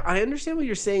that. I understand what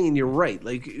you're saying, and you're right.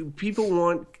 Like, people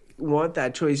want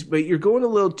that choice, but you're going a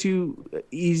little too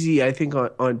easy, I think, on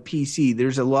PC.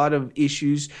 There's a lot of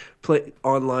issues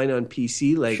online on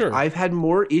PC. Like, sure. I've had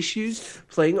more issues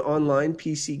playing online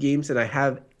PC games than I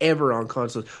have ever on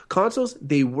consoles. Consoles,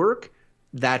 they work.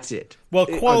 That's it. Well,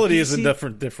 quality is a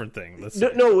different thing.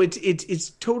 No, it's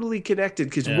totally connected,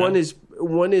 because one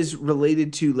is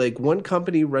related to like one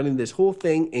company running this whole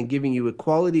thing and giving you a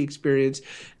quality experience.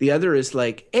 The other is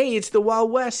like, hey, it's the Wild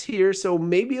West here, so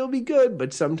maybe it'll be good,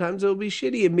 but sometimes it'll be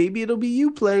shitty, and maybe it'll be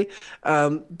Uplay.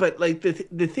 But like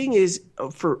the thing is,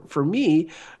 for me,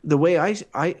 the way I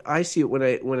see it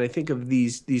when I think of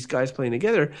these guys playing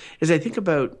together is I think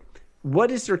about,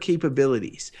 what is their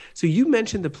capabilities? So you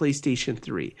mentioned the PlayStation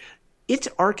 3. Its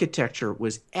architecture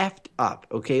was effed up,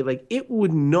 okay? Like,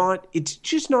 it's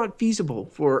just not feasible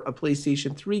for a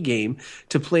PlayStation 3 game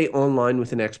to play online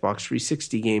with an Xbox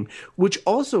 360 game, which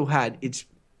also had its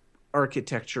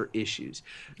architecture issues.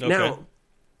 Okay. Now,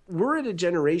 we're at a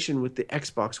generation with the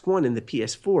Xbox One and the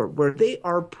PS4 where they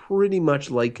are pretty much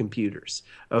like computers.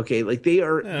 Okay, like they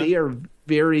are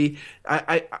very.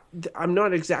 I'm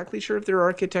not exactly sure of their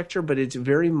architecture, but it's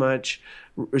very much.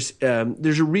 There's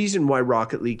a reason why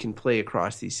Rocket League can play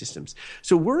across these systems.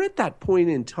 So we're at that point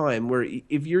in time where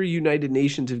if you're United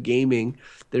Nations of Gaming,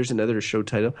 there's another show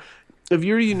title. If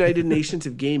your United Nations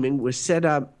of Gaming was set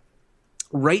up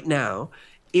right now,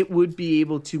 it would be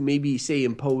able to maybe say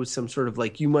impose some sort of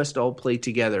like you must all play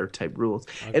together type rules.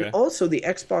 Okay. And also the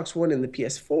Xbox One and the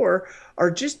PS4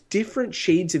 are just different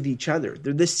shades of each other.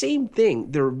 They're the same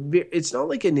thing. It's not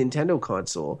like a Nintendo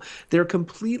console. They're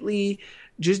completely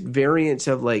just variants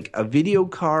of like a video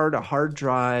card, a hard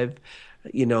drive,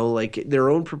 like their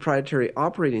own proprietary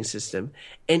operating system.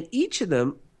 And each of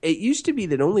them, it used to be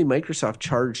that only Microsoft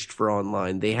charged for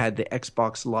online. They had the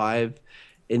Xbox Live,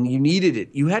 and you needed it.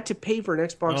 You had to pay for an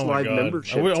Xbox Live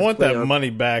membership. I want that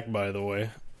money back, by the way.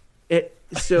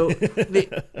 So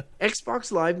the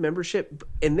Xbox Live membership,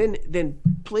 and then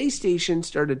PlayStation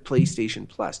started PlayStation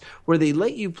Plus, where they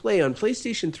let you play on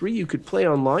PlayStation 3. You could play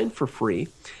online for free,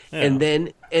 and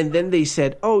then they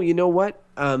said, "Oh, you know what?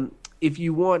 If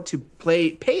you want to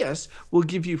pay us, we'll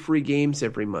give you free games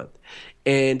every month."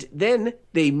 And then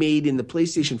they made in the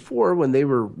PlayStation 4, when they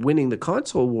were winning the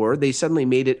console war, they suddenly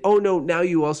made it, oh no, now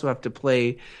you also have to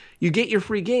play. You get your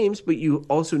free games, but you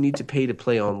also need to pay to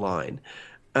play online.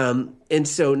 And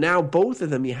so now both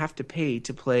of them you have to pay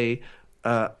to play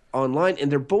online,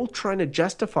 and they're both trying to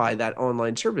justify that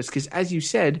online service because, as you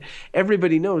said,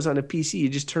 everybody knows on a PC you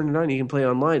just turn it on, you can play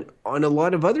online. On a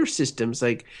lot of other systems,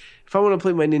 like if I want to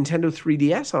play my Nintendo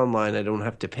 3DS online, I don't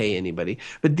have to pay anybody.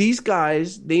 But these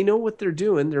guys, they know what they're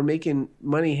doing. They're making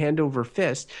money hand over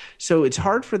fist. So it's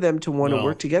hard for them to want to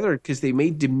work together because they may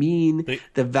demean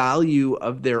the value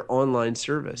of their online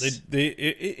service.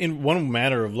 In one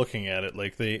manner of looking at it,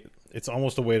 like it's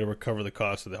almost a way to recover the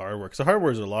cost of the hardware because the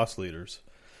hardwares are loss leaders.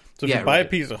 So if you buy a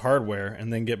piece of hardware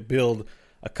and then get billed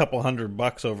a couple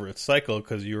 $100 over its cycle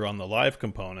because you're on the live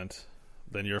component,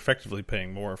 then you're effectively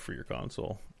paying more for your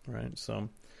console, right? So,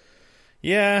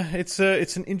 yeah, it's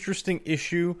an interesting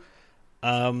issue.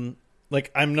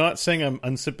 Like, I'm not saying I'm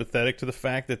unsympathetic to the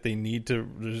fact that they need to.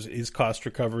 Is cost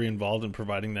recovery involved in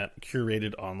providing that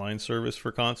curated online service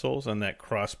for consoles, and that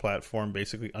cross-platform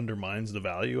basically undermines the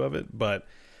value of it, but.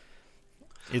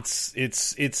 It's a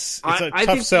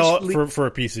tough sell for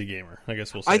a PC gamer. I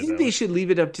guess we'll say. I think they should leave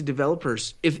it up to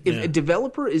developers. If a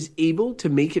developer is able to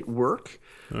make it work,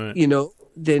 right.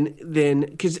 Then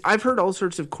because I've heard all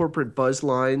sorts of corporate buzz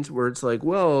lines where it's like,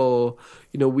 well,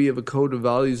 we have a code of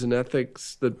values and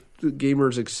ethics that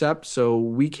gamers accept, so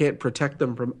we can't protect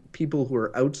them from people who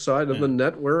are outside of the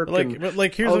network.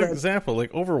 Like here's an example: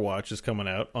 like Overwatch is coming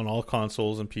out on all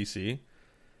consoles and PC.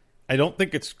 I don't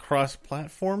think it's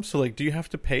cross-platform, so do you have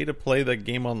to pay to play that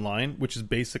game online, which is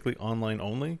basically online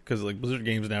only? Because Blizzard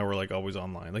games now are always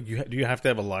online. Do you have to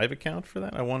have a live account for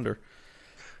that? I wonder.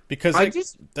 Because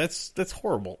that's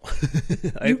horrible.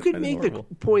 You could make the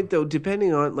point though,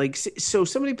 depending on so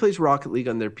somebody plays Rocket League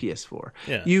on their PS4.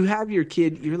 Yeah. You have your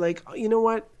kid. You're like, oh, you know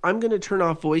what? I'm going to turn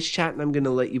off voice chat and I'm going to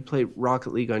let you play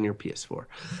Rocket League on your PS4.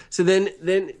 So then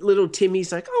little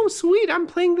Timmy's like, oh sweet, I'm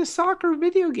playing the soccer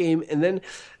video game, and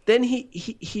then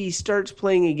he starts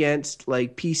playing against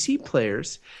PC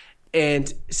players.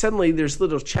 And suddenly there's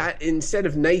little chat, instead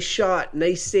of nice shot,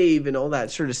 nice save, and all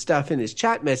that sort of stuff in his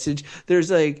chat message, there's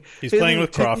he's playing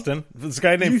with Crofton. This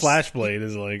guy named Flashblade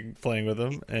is playing with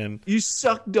him, and you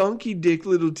suck donkey dick,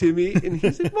 little Timmy. And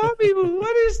he's like, Mommy,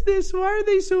 what is this? Why are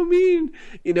they so mean?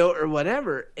 Or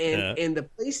whatever. And the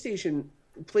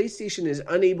PlayStation is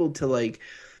unable to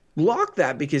block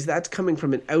that because that's coming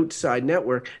from an outside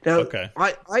network. Now,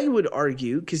 I would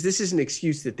argue, because this is an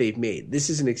excuse that they've made. This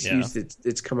is an excuse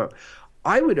that's come up.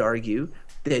 I would argue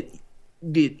that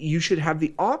you should have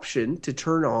the option to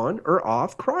turn on or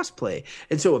off crossplay.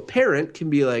 And so a parent can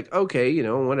be like, okay,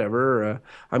 whatever,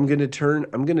 I'm going to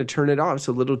turn it off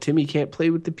so little Timmy can't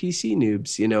play with the PC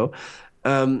noobs,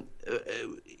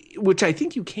 which I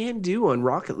think you can do on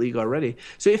Rocket League already.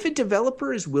 So if a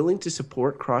developer is willing to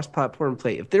support cross-platform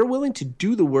play, if they're willing to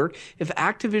do the work, if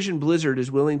Activision Blizzard is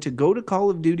willing to go to Call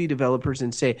of Duty developers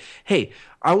and say, hey,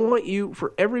 I want you,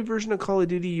 for every version of Call of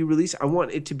Duty you release, I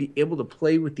want it to be able to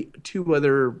play with the two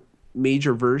other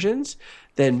major versions,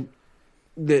 then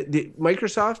the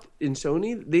Microsoft and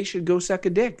Sony, they should go suck a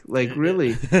dick.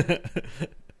 Really.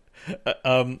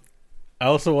 I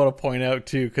also want to point out,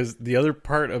 too, because the other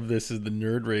part of this is the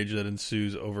nerd rage that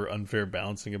ensues over unfair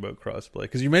balancing about crossplay.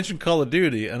 Because you mentioned Call of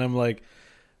Duty, and I'm like,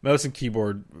 mouse and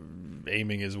keyboard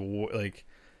aiming is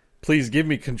Please give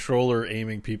me controller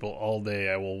aiming people all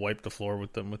day. I will wipe the floor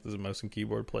with them with as a mouse and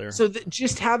keyboard player. So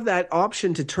just have that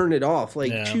option to turn it off.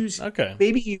 Like choose. Okay.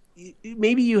 Maybe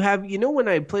you have. When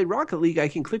I play Rocket League, I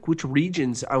can click which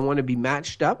regions I want to be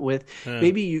matched up with.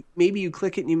 Maybe you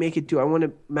click it and you make it. Do I want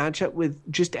to match up with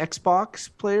just Xbox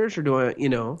players, or do I?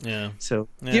 Yeah. So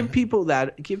give people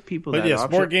that. But yes,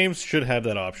 option. More games should have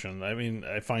that option. I mean,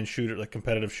 I find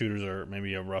competitive shooters are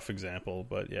maybe a rough example,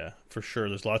 but yeah, for sure,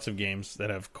 there's lots of games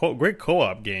that have great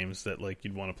co-op games that like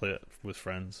you'd want to play it with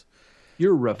friends.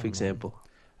 You're a rough example.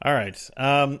 All right.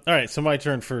 So my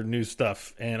turn for new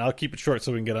stuff, and I'll keep it short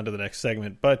so we can get on to the next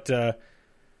segment. But,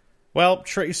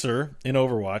 Tracer in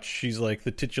Overwatch, she's like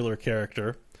the titular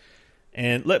character.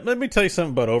 And let me tell you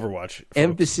something about Overwatch. Folks.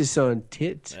 Emphasis on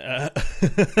tits.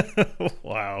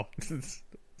 Wow.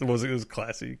 It was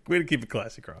classy. Way to keep it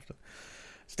classy, Crofton.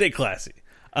 Stay classy.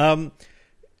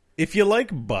 If you like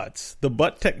butts, the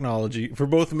butt technology for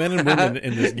both men and women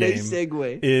in this game nice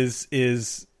segue.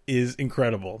 is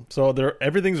incredible. So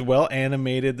everything's well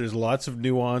animated. There's lots of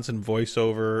nuance and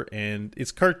voiceover, and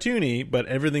it's cartoony, but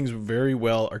everything's very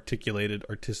well articulated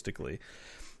artistically,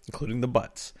 including the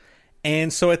butts.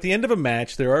 And so at the end of a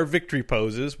match, there are victory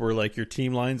poses where like your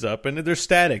team lines up, and they're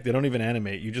static. They don't even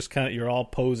animate. You just you're all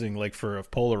posing like for a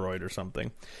Polaroid or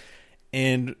something.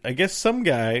 And I guess some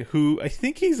guy who, I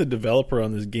think he's a developer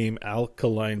on this game,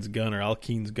 Alkaline's Gun or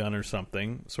Alkene's Gun or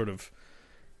something, sort of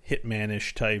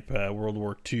Hitman-ish type World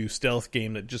War II stealth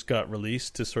game that just got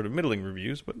released to sort of middling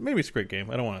reviews, but maybe it's a great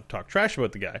game. I don't want to talk trash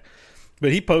about the guy.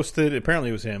 But he posted, apparently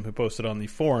it was him who posted on the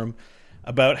forum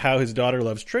about how his daughter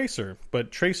loves Tracer. But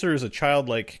Tracer is a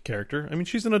childlike character. I mean,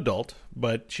 she's an adult,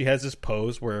 but she has this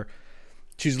pose where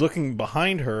she's looking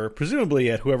behind her,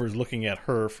 presumably at whoever's looking at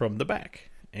her from the back.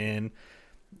 And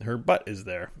her butt is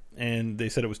there, and they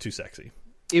said it was too sexy.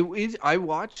 It is. I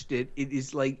watched it. It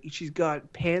is like she's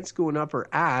got pants going up her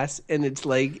ass, and it's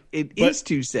like is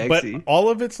too sexy. But all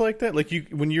of it's like that. Like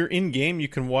when you're in game, you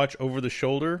can watch over the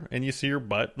shoulder, and you see her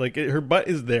butt. Like her butt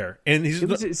is there, and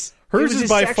hers is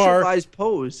by far sexualized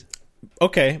pose.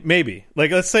 Okay, maybe.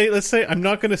 Like let's say I'm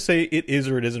not going to say it is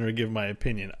or it isn't, or give my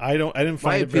opinion. I didn't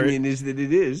find it very. My opinion is that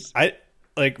it is.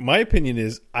 My opinion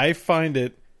is I find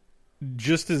it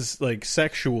just as like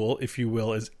sexual, if you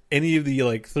will, as any of the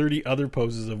like 30 other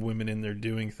poses of women in there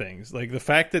doing things. Like the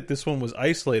fact that this one was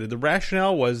isolated, the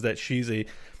rationale was that she's a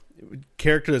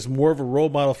character that's more of a role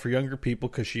model for younger people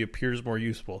because she appears more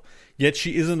useful. Yet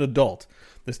she is an adult.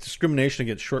 This discrimination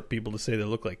against short people to say they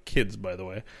look like kids, by the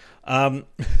way.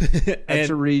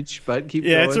 That's a reach, but keep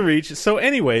going. Yeah, it's a reach. So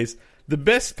anyways, the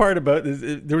best part about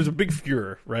it, there was a big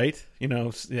furor, right?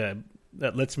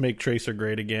 That let's make Tracer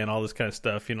great again, all this kind of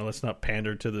stuff. Let's not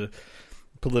pander to the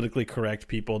politically correct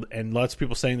people. And lots of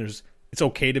people saying it's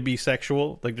okay to be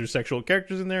sexual. Like there's sexual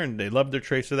characters in there, and they love their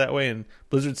Tracer that way. And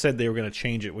Blizzard said they were going to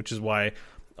change it, which is why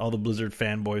all the Blizzard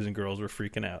fanboys and girls were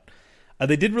freaking out.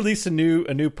 They did release a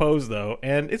new pose though,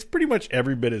 and it's pretty much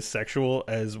every bit as sexual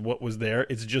as what was there.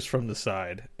 It's just from the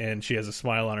side, and she has a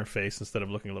smile on her face instead of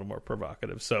looking a little more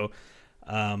provocative. So,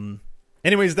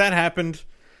 anyways, that happened.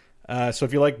 So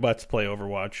if you like butts, play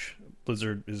Overwatch.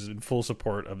 Blizzard is in full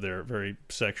support of their very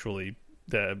sexually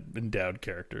endowed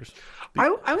characters. I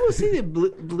will say that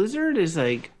Blizzard is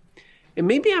like, and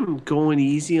maybe I'm going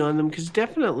easy on them because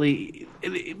definitely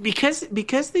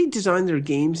because they design their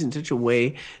games in such a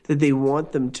way that they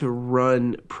want them to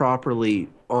run properly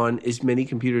on as many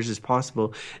computers as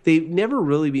possible. They've never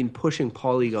really been pushing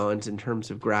polygons in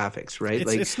terms of graphics, right?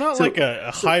 It's not like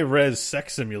a high-res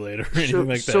sex simulator or anything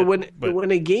like that. So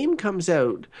when a game comes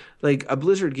out, like a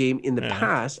Blizzard game in the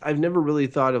past, I've never really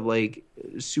thought of like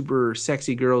super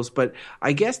sexy girls, but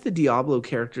I guess the Diablo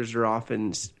characters are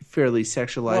often fairly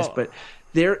sexualized, but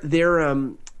that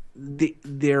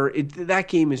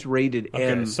game is rated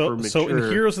M for mature. So in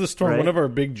Heroes of the Storm, right? One of our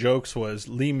big jokes was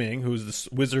Li Ming, who's the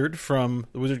wizard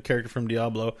character from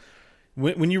Diablo.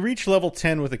 When you reach level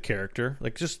 10 with a character,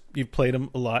 like just you've played him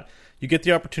a lot, you get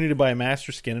the opportunity to buy a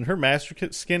master skin, and her master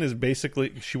skin is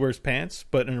basically she wears pants,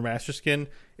 but in her master skin,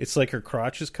 it's like her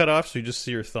crotch is cut off, so you just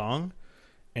see her thong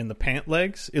and the pant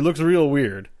legs. It looks real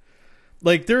weird.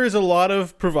 Like, there is a lot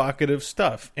of provocative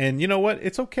stuff. And you know what?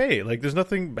 It's okay. Like, there's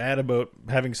nothing bad about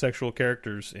having sexual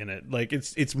characters in it. Like,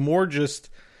 it's more just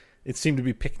it seemed to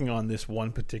be picking on this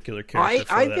one particular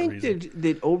character. I think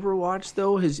that Overwatch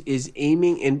though is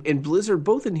aiming, and Blizzard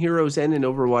both in Heroes and in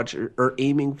Overwatch are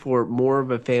aiming for more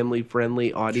of a family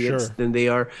friendly audience than they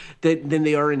are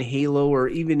in Halo or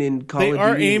even in Call of Duty. They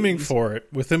are aiming for it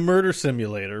with a murder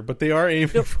simulator, but they are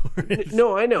aiming for it.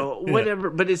 No, I know, whatever.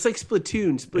 But it's like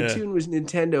Splatoon. Splatoon was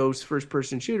Nintendo's first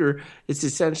person shooter. It's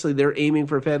essentially they're aiming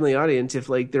for a family audience. If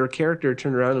like their character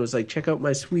turned around and was like, "Check out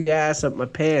my sweet ass up my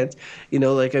pants,"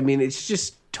 like I mean, it's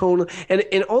just tonal.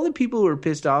 And all the people who are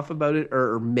pissed off about it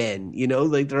are men.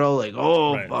 Like they're all like,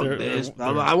 "Oh, fuck this!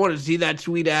 I want to see that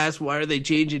sweet ass. Why are they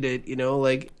changing it?"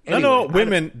 Like anyway, no,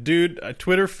 women, dude. A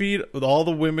Twitter feed with all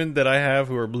the women that I have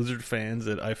who are Blizzard fans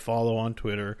that I follow on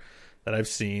Twitter that I've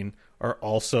seen are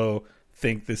also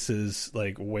think this is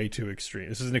like way too extreme.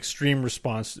 This is an extreme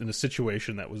response in a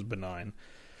situation that was benign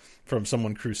from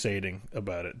someone crusading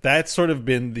about it. That's sort of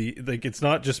been it's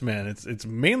not just men. It's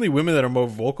mainly women that are more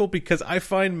vocal, because I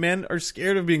find men are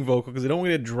scared of being vocal because they don't want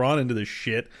to get drawn into this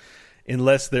shit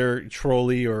unless they're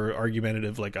trolly or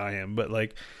argumentative like I am. But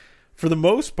like for the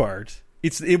most part,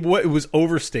 it was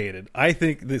overstated. I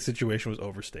think the situation was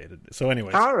overstated. So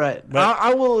anyways. All right.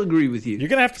 I will agree with you. You're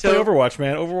going to have to play Overwatch,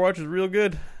 man. Overwatch is real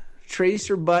good.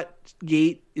 Tracer butt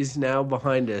gate is now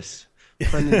behind us.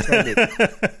 Pun intended.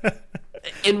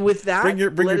 And with that, bring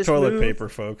your toilet paper,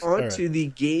 folks. On to the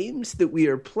games that we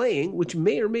are playing, which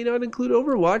may or may not include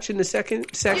Overwatch. In the second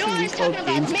section, we call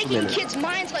Games Per Minute. Making kids'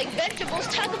 minds like vegetables.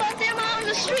 Talk about them out on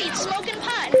the street smoking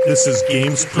pot. This is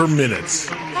Games Per Minute.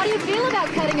 How do you feel about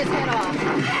cutting his head off?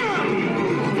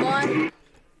 One.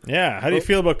 Yeah, how do you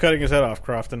feel about cutting his head off,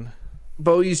 Crofton?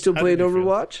 Bo, you still playing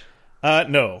Overwatch?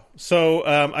 No. So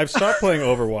I've stopped playing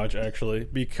Overwatch actually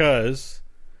because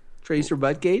Tracer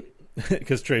Buttgate.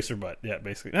 Because Tracer Butt, yeah,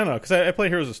 basically. No, because I play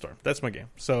Heroes of the Storm. That's my game.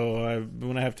 So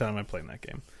when I have time, I play in that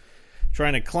game.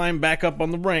 Trying to climb back up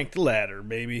on the ranked ladder,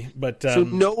 baby. But so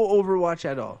no Overwatch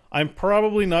at all. I'm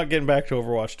probably not getting back to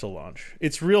Overwatch till launch.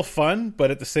 It's real fun,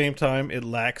 but at the same time, it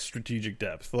lacks strategic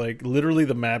depth. Like literally,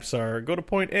 the maps are go to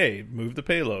point A, move the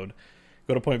payload,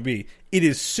 go to point B. It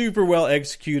is super well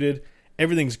executed.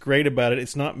 Everything's great about it.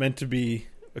 It's not meant to be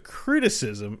a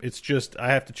criticism. It's just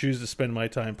I have to choose to spend my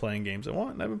time playing games I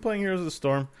want, and I've been playing Heroes of the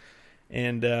Storm,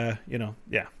 and and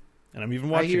I'm even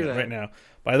watching it right now.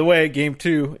 By the way, Game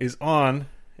 2 is on.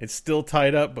 It's still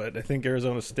tied up, but I think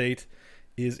Arizona State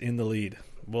is in the lead.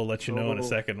 We'll let you know in a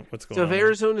second what's going on. So if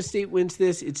Arizona State wins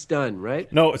this, it's done,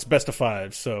 right? No, it's best of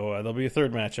 5, so there'll be a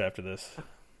third match after this.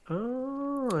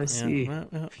 Oh, I see.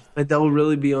 Yeah. But that will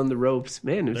really be on the ropes,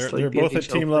 man. They're both at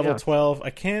team level 12. I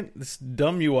can't. This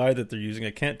dumb UI that they're using,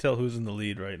 I can't tell who's in the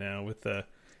lead right now. With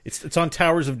it's on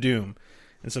Towers of Doom,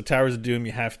 and so Towers of Doom,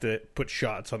 you have to put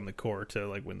shots on the core to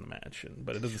like win the match,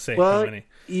 but it doesn't say how many.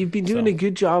 You've been doing a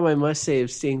good job, I must say,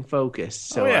 of staying focused.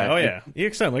 So yeah.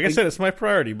 EXM, like I said, it's my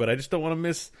priority, but I just don't want to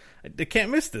miss. I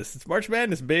can't miss this. It's March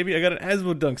Madness, baby. I got an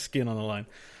Asmo Dunk skin on the line.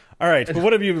 All right, but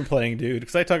what have you been playing, dude?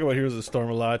 Because I talk about Heroes of the Storm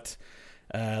a lot.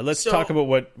 Let's talk about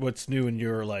what's new in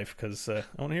your life, because I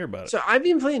want to hear about it. So I've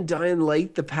been playing Dying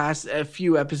Light the past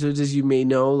few episodes, as you may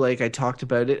know. Like I talked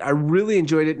about it, I really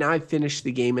enjoyed it. Now I finished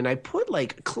the game, and I put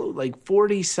like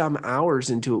 40 some hours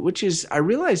into it, which is I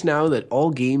realize now that all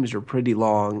games are pretty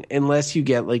long, unless you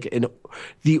get like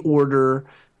the Order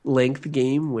length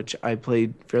game, which I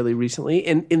played fairly recently,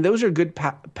 and those are good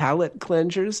palate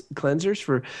cleansers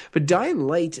for. But Dying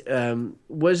Light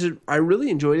I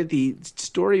really enjoyed it. The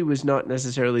story was not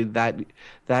necessarily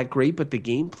that great, but the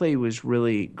gameplay was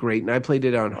really great, and I played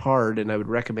it on hard, and I would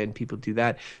recommend people do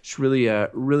that. It's really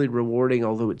really rewarding,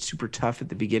 although it's super tough at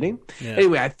the beginning. Yeah.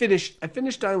 Anyway, I finished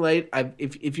Dying Light.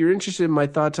 If you're interested in my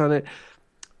thoughts on it,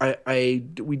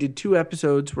 we did 2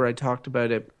 episodes where I talked about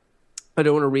it. I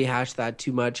don't want to rehash that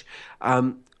too much.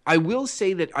 I will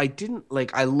say that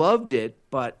I loved it,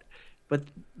 but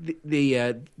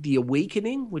the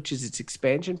Awakening, which is its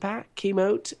expansion pack, came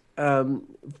out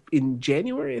in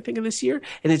January, I think, of this year,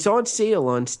 and it's on sale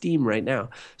on Steam right now.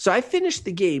 So I finished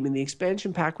the game, and the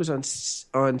expansion pack was on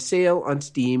sale on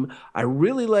Steam. I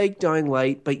really liked Dying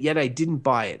Light, but yet I didn't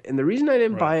buy it. And the reason I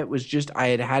didn't buy it was just I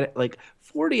had it like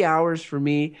 40 hours for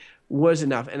me was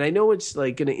enough. And I know it's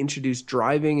like going to introduce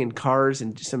driving and cars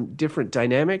and some different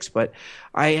dynamics, but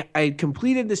I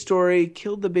completed the story,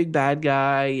 killed the big bad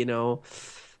guy,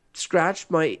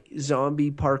 scratched my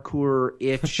zombie parkour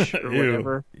itch or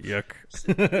whatever. Yuck.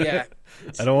 Yeah.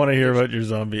 I don't want to hear about your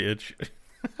zombie itch.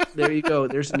 There you go.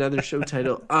 There's another show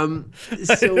title. Oh,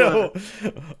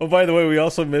 by the way, we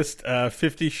also missed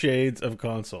 50 Shades of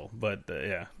Console, but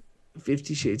yeah.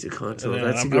 50 Shades of Console.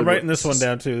 Yeah, I'm writing this one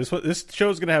down too. This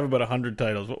show's going to have about 100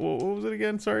 titles. What was it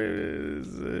again?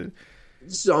 Sorry.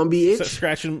 Zombie itch.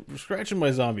 Scratching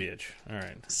my zombie itch. All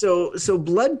right. So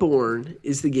Bloodborne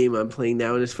is the game I'm playing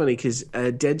now, and it's funny because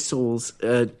Dead Souls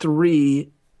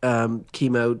 3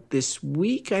 came out this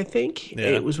week, I think. Yeah.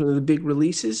 It was one of the big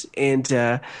releases, and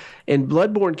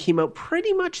Bloodborne came out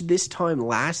pretty much this time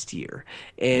last year,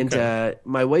 and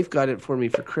my wife got it for me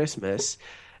for Christmas,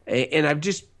 and I've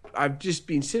just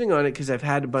been sitting on it because I've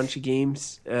had a bunch of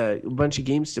games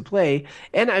to play,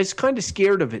 and I was kind of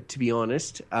scared of it, to be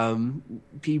honest.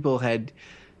 People had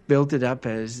built it up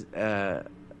as the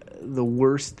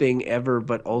worst thing ever,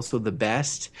 but also the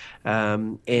best.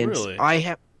 And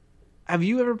really? Have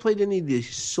you ever played any of the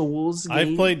Souls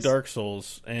games? I've played Dark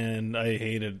Souls, and I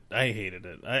hated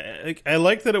it. I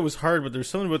liked that it was hard, but there's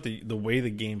something about the way the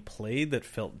game played that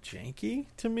felt janky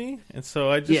to me, and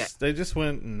so I just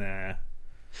went, nah.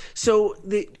 So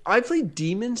I played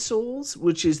Demon Souls,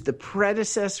 which is the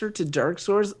predecessor to Dark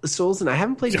Souls, and I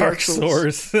haven't played Dark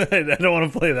Souls. I don't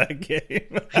want to play that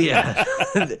game. Yeah,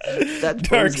 that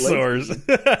Dark Souls.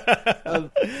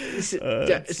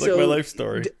 It's like my life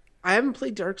story. I haven't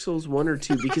played Dark Souls 1 or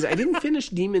 2 because I didn't finish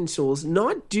Demon Souls,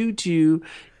 not due to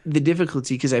the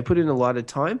difficulty because I put in a lot of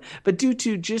time, but due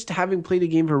to just having played a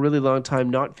game for a really long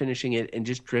time, not finishing it, and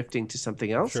just drifting to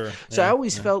something else. Sure, so I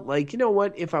always felt like, you know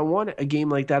what, if I want a game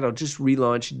like that, I'll just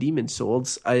relaunch Demon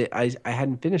Souls. I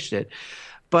hadn't finished it.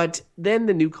 But then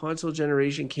the new console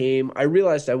generation came. I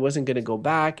realized I wasn't going to go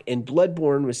back, and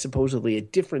Bloodborne was supposedly a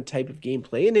different type of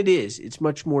gameplay, and it is. It's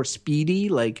much more speedy,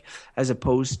 like as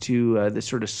opposed to the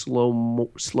sort of slow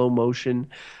motion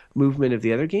movement of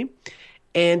the other game.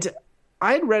 And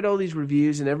I had read all these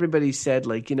reviews, and everybody said,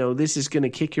 like, you know, this is going to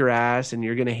kick your ass, and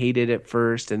you're going to hate it at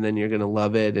first, and then you're going to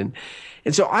love it. And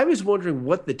so I was wondering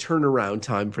what the turnaround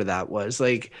time for that was.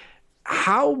 Like,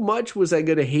 how much was I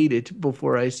going to hate it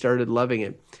before I started loving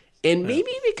it? And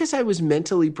maybe because I was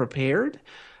mentally prepared.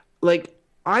 Like,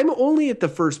 I'm only at the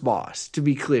first boss, to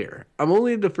be clear. I'm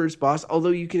only at the first boss, although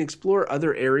you can explore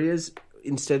other areas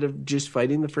instead of just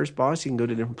fighting the first boss. You can go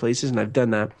to different places, and I've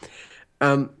done that.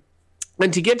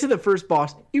 And to get to the first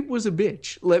boss, it was a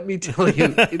bitch. Let me tell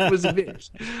you, it was a bitch.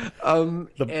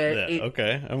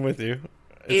 Okay, I'm with you.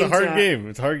 It's a hard game.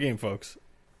 It's a hard game, folks.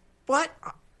 But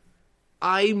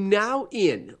I'm now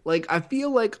in. Like, I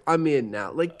feel like I'm in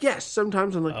now. Like, yes,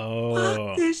 sometimes I'm like,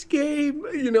 fuck this game.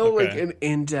 You know, okay. Like,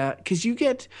 and because you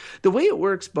get, the way it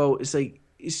works, Bo, is like,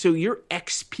 so your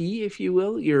XP, if you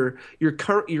will, your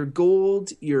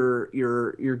gold,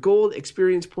 your gold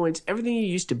experience points, everything you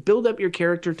use to build up your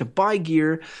character, to buy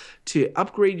gear, to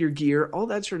upgrade your gear, all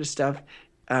that sort of stuff,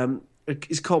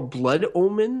 is called blood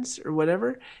omens or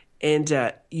whatever. And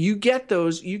you get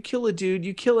those. You kill a dude,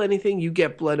 you kill anything, you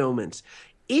get blood omens.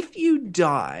 If you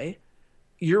die,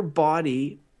 your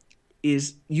body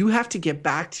you have to get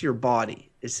back to your body.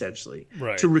 Essentially,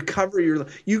 right. To recover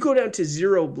you go down to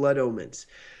 0 blood omens.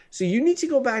 So you need to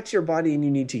go back to your body and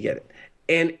you need to get it.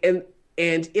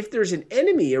 And if there's an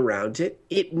enemy around it,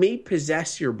 it may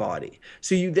possess your body.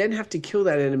 So you then have to kill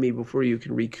that enemy before you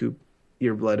can recoup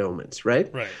your blood omens,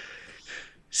 right? Right.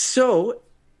 So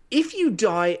if you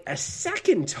die a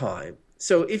second time,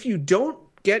 so if you don't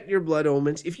get your blood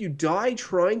omens, if you die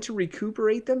trying to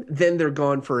recuperate them, then they're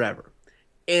gone forever.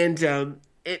 And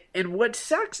what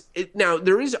sucks, now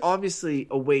there is obviously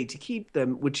a way to keep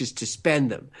them, which is to spend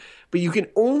them, but you can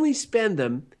only spend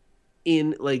them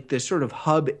in like the sort of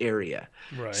hub area.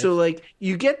 Right. So like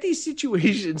you get these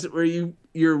situations where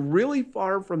you're really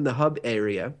far from the hub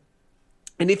area,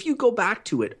 and if you go back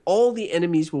to it, all the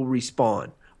enemies will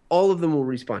respawn. All of them will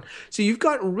respawn. So you've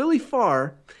gotten really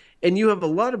far, and you have a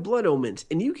lot of blood omens,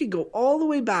 and you can go all the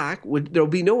way back. There'll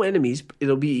be no enemies.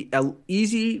 It'll be an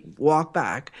easy walk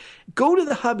back. Go to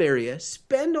the hub area,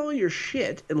 spend all your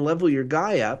shit, and level your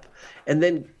guy up, and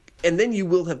then you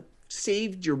will have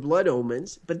saved your blood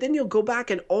omens. But then you'll go back,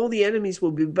 and all the enemies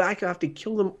will be back. You have to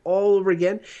kill them all over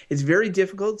again. It's very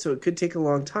difficult, so it could take a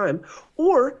long time.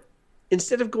 Or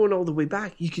instead of going all the way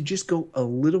back, you could just go a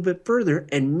little bit further,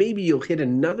 and maybe you'll hit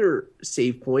another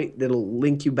save point that'll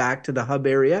link you back to the hub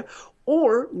area,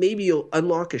 or maybe you'll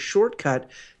unlock a shortcut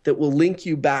that will link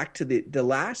you back to the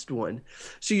last one.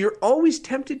 So you're always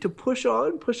tempted to push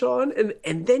on,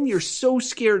 and then you're so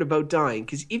scared about dying,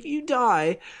 because if you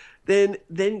die, then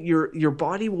your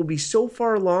body will be so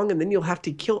far along, and then you'll have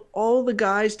to kill all the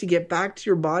guys to get back to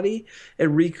your body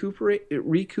and recoup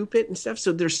it and stuff.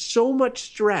 So there's so much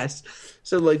stress.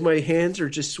 So like my hands are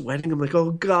just sweating. I'm like,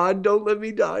 oh God, don't let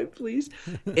me die, please.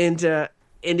 And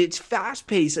it's fast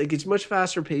paced. Like it's much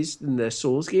faster paced than the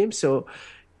Souls game. So,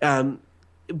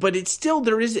 but it's still,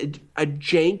 there is a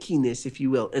jankiness, if you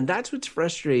will. And that's what's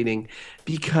frustrating,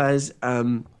 because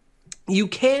you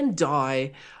can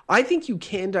die. I think you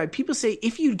can die. People say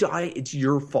if you die, it's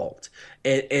your fault.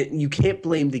 And you can't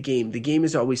blame the game. The game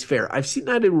is always fair. I've seen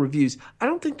that in reviews. I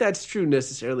don't think that's true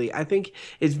necessarily. I think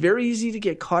it's very easy to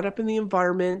get caught up in the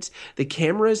environment. The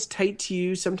camera is tight to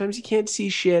you. Sometimes you can't see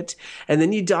shit. And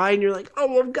then you die and you're like,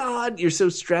 oh, my God. You're so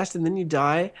stressed and then you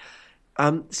die.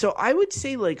 So I would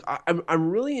say like I'm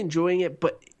really enjoying it,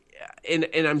 but and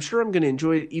I'm sure I'm going to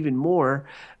enjoy it even more,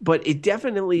 but it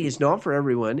definitely is not for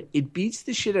everyone. It beats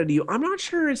the shit out of you. I'm not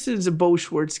sure it's a Bo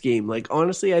Schwartz game. Like,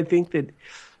 honestly, I think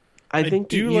I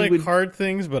do like hard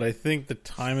things, but I think the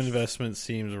time investment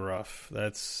seems rough.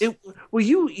 The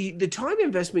time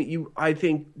investment I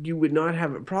think you would not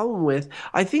have a problem with.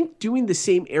 I think doing the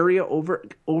same area over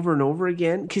and over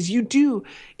again, because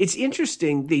it's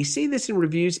interesting. They say this in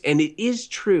reviews, and it is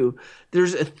true.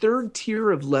 There's a third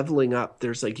tier of leveling up.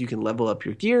 There's like you can level up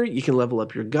your gear, you can level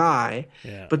up your guy,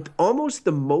 but almost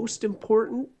the most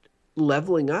important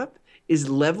leveling up is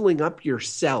leveling up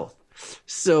yourself.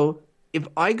 So if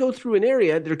I go through an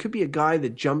area, there could be a guy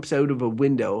that jumps out of a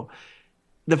window.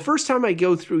 The first time I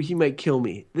go through, he might kill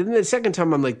me. Then the second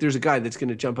time, I'm like, there's a guy that's going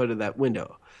to jump out of that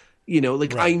window.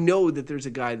 Right. I know that there's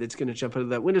a guy that's going to jump out of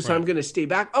that window, so I'm going to stay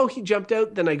back. Oh, he jumped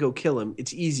out, then I go kill him.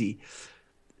 It's easy.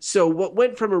 So what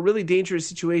went from a really dangerous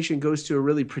situation goes to a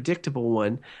really predictable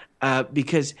one, and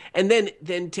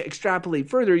then to extrapolate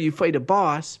further, you fight a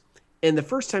boss, and the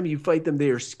first time you fight them,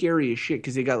 they are scary as shit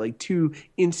because they got like 2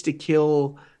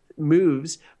 insta-kill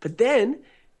moves, but then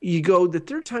you go the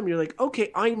third time, you're like,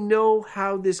 okay, I know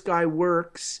how this guy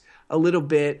works a little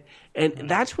bit, and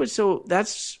that's so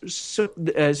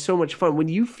much fun when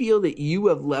you feel that you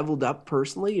have leveled up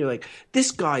personally. You're like,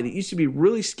 this guy that used to be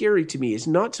really scary to me is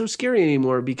not so scary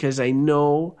anymore because I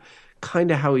know kind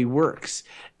of how he works,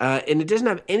 and it doesn't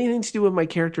have anything to do with my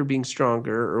character being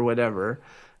stronger or whatever.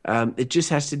 It just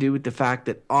has to do with the fact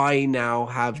that I now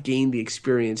have gained the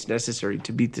experience necessary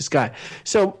to beat this guy.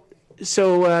 So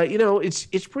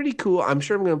it's pretty cool. I'm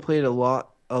sure I'm going to play it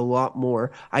a lot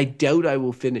more. I doubt I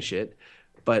will finish it,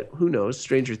 but who knows?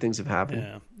 Stranger things have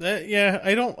happened. Yeah.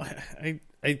 I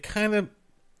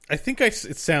think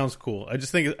it sounds cool. I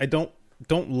just think I don't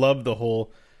love the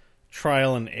whole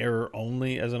trial and error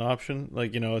only as an option.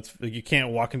 Like, it's like you can't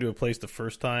walk into a place the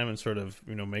first time and sort of,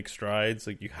 make strides.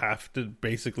 Like, you have to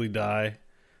basically die.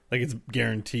 Like, it's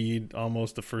guaranteed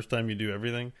almost the first time you do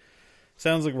everything.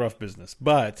 Sounds like rough business,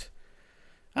 but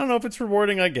I don't know if it's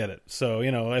rewarding. I get it. So,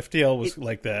 FTL was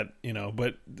like that,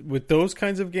 but with those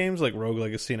kinds of games like Rogue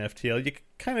Legacy and FTL, you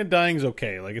kind of dying's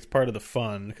okay. Like, it's part of the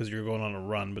fun because you're going on a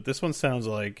run, but this one sounds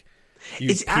like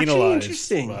it's actually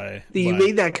interesting that you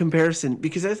made that comparison,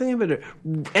 because I was thinking about it.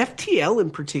 FTL in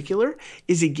particular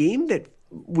is a game that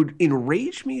would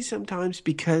enrage me sometimes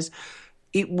because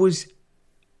it was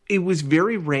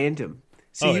very random.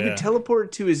 So you could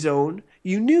teleport to a zone.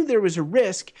 You knew there was a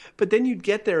risk, but then you'd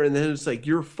get there and then it's like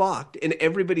you're fucked and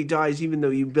everybody dies even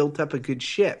though you built up a good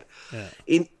ship. Yeah.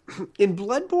 In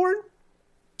Bloodborne,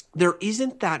 there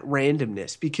isn't that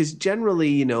randomness because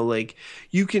generally,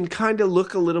 you can kind of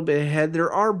look a little bit ahead.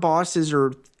 There are bosses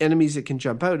or enemies that can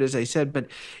jump out, as I said, but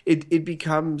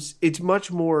it's much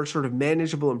more sort of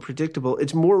manageable and predictable.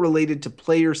 It's more related to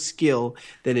player skill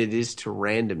than it is to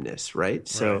randomness, right?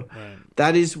 So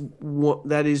that is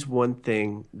one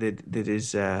thing that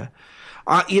is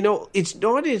it's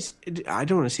not as, I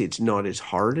don't want to say it's not as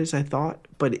hard as I thought,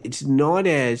 but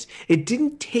it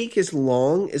didn't take as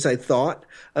long as I thought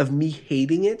of me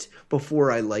hating it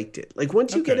before I liked it. Like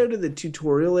once you get out of the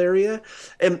tutorial area,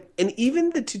 and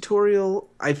even the tutorial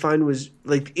I find was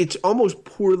like, it's almost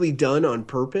poorly done on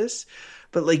purpose,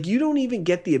 but like you don't even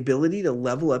get the ability to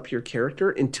level up your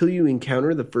character until you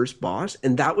encounter the first boss.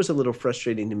 And that was a little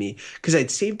frustrating to me because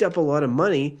I'd saved up a lot of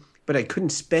money, but I couldn't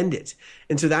spend it.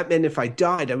 And so that meant if I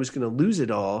died, I was going to lose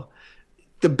it all.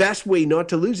 The best way not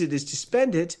to lose it is to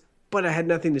spend it, but I had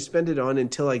nothing to spend it on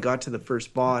until I got to the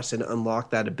first boss and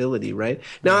unlocked that ability, right?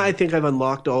 Now I think I've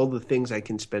unlocked all the things I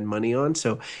can spend money on,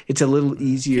 so it's a little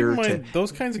easier to...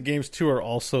 Those kinds of games, too, are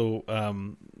also...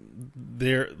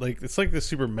 they're like, it's like the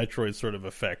Super Metroid sort of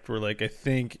effect, where like I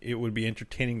think it would be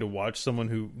entertaining to watch someone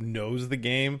who knows the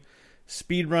game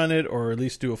speedrun it, or at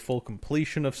least do a full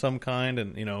completion of some kind,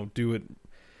 and do it,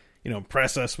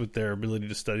 impress us with their ability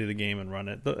to study the game and run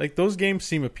it. Like those games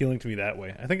seem appealing to me that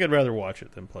way. I think I'd rather watch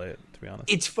it than play it, to be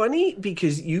honest. It's funny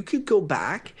because you could go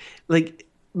back, like,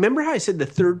 remember how I said the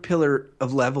third pillar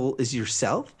of level is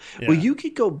yourself? Yeah. Well, you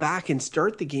could go back and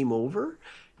start the game over.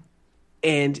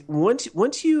 And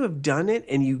once you have done it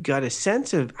and you got a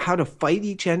sense of how to fight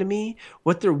each enemy,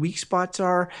 what their weak spots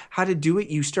are, how to do it,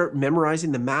 you start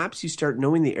memorizing the maps, you start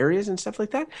knowing the areas and stuff like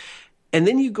that. And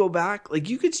then you go back, like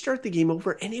you could start the game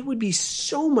over and it would be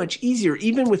so much easier,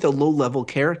 even with a low level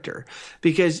character,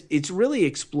 because it's really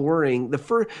exploring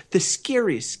the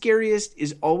scariest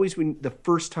is always when the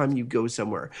first time you go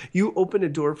somewhere. You open a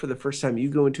door for the first time, you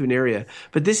go into an area,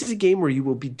 but this is a game where you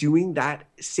will be doing that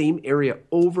same area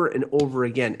over and over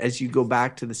again as you go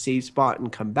back to the save spot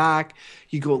and come back.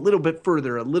 You go a little bit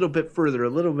further, a little bit further, a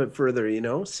little bit further, you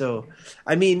know? So,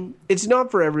 I mean, it's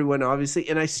not for everyone, obviously,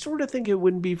 and I sort of think it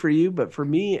wouldn't be for you, but for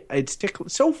me, it's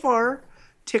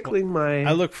tickling my...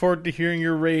 I look forward to hearing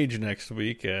your rage next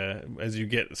week as you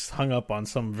get hung up on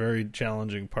some very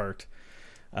challenging part.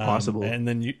 Possible. And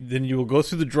then you will go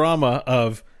through the drama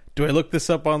of, do I look this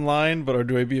up online, or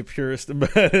do I be a purist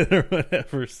about it or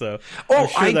whatever? So I'm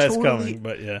sure that's coming,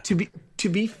 but yeah. To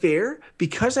be fair,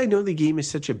 because I know the game is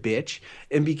such a bitch,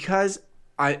 and because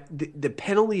the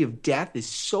penalty of death is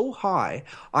so high,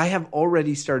 I have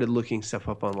already started looking stuff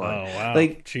up online. Oh wow,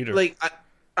 like cheater! Like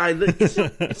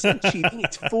it's not cheating;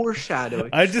 it's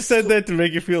foreshadowing. I just said that to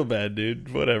make you feel bad,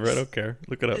 dude. Whatever, I don't care.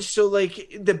 Look it up. So,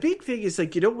 like, the big thing is,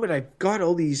 like, you know, when I've got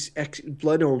all these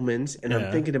blood omens, and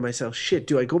I'm thinking to myself, shit,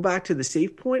 do I go back to the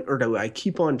save point, or do I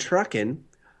keep on trucking?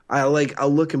 I'll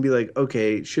look and be like,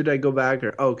 okay, should I go back,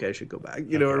 or okay, I should go back,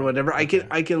 you know, or whatever. Okay.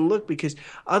 I can look, because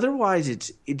otherwise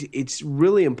it's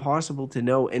really impossible to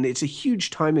know, and it's a huge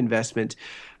time investment,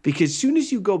 because as soon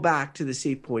as you go back to the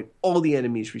save point, all the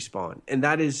enemies respawn, and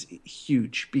that is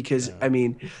huge. Because I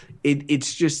mean,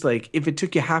 it's just like, if it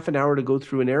took you half an hour to go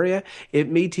through an area, it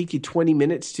may take you 20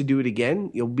 minutes to do it again.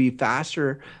 You'll be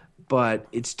faster. But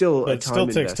it's still it still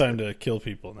takes time to kill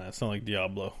people now. It's not like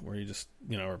Diablo, where you just,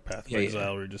 you know, or Path of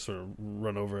Exile, where you just sort of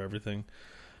run over everything.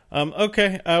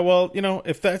 Okay, well, you know,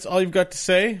 if that's all you've got to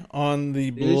say on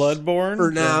the Bloodborne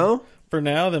for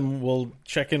now, then we'll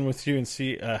check in with you and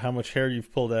see how much hair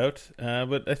you've pulled out.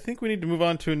 But I think we need to move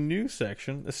on to a new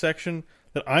section, a section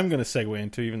that I'm going to segue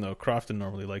into, even though Crofton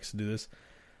normally likes to do this.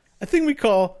 A thing we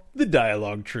call the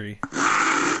dialogue tree.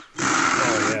 Oh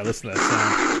yeah, listen to that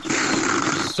sound.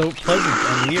 So pleasant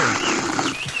on the ear.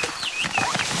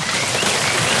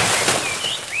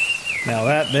 Now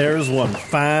there's one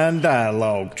fine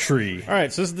dialogue tree. All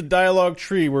right, so this is the dialogue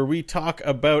tree, where we talk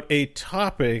about a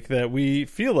topic that we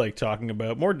feel like talking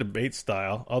about, more debate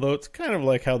style, although it's kind of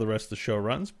like how the rest of the show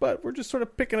runs, but we're just sort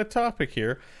of picking a topic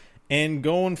here and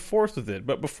going forth with it.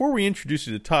 But before we introduce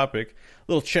you to the topic,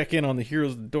 a little check-in on the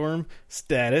Heroes of the Dorm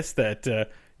status that...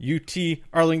 UT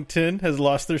Arlington has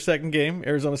lost their second game.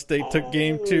 Arizona State took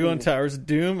game 2 on Towers of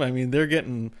Doom. I mean, they're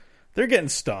getting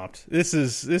stomped. This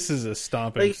is a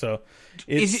stomping. Like, so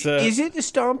it's is it a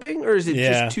stomping, or is it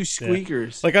just two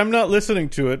squeakers? Yeah. Like, I'm not listening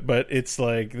to it, but it's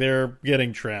like they're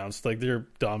getting trounced. Like, they're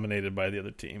dominated by the other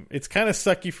team. It's kind of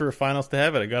sucky for finals to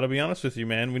have it. I got to be honest with you,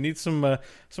 man. We need some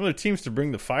other teams to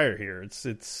bring the fire here.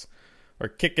 It's or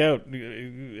kick out,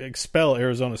 expel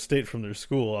Arizona State from their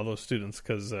school, all those students,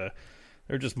 because.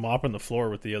 They're just mopping the floor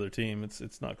with the other team. It's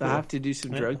not cool. They'll have to do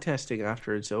some drug testing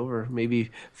after it's over. Maybe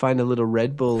find a little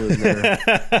Red Bull in there.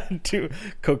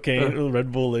 Cocaine,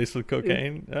 Red Bull laced with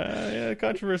cocaine. Yeah,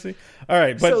 controversy. All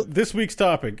right, but this week's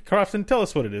topic, Crofton, tell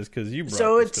us what it is, because you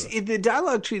brought this to us. The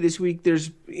dialogue tree this week.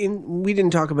 We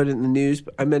didn't talk about it in the news,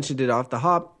 but I mentioned it off the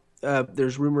hop.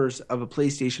 There's rumors of a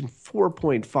PlayStation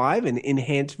 4.5, an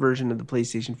enhanced version of the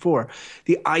PlayStation 4.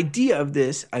 The idea of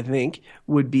this, I think,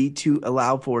 would be to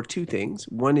allow for two things.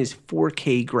 One is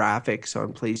 4K graphics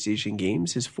on PlayStation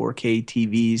games as 4K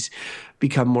TVs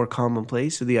become more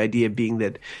commonplace. So the idea being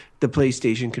that the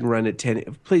PlayStation 4 can run at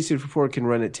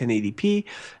 1080p.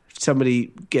 If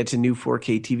somebody gets a new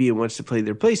 4K TV and wants to play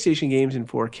their PlayStation games in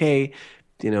 4K,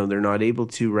 you know, they're not able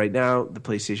to right now. The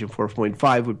PlayStation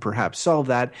 4.5 would perhaps solve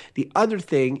that. The other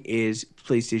thing is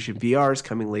PlayStation VR is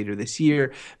coming later this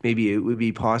year. Maybe it would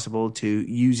be possible to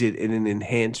use it in an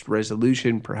enhanced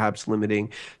resolution, perhaps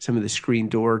limiting some of the screen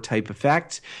door type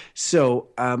effects. So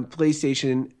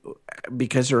PlayStation,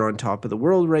 because they're on top of the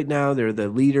world right now, they're the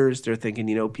leaders. They're thinking,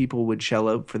 you know, people would shell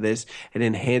out for this, an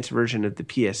enhanced version of the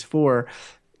PS4.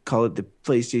 Call it the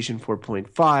PlayStation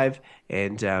 4.5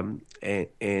 and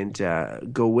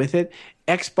go with it.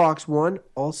 Xbox One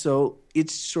also,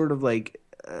 it's sort of like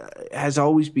has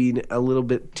always been a little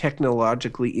bit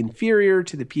technologically inferior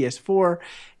to the PS4,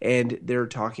 and they're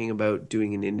talking about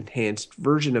doing an enhanced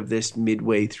version of this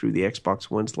midway through the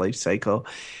Xbox One's life cycle.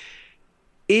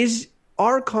 Is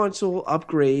our console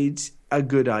upgrades a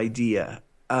good idea?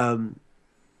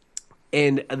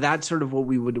 And that's sort of what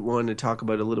we would want to talk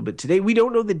about a little bit today. We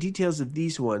don't know the details of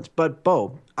these ones, but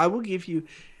Bo, I will give you,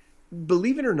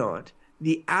 believe it or not,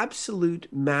 the absolute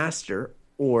master,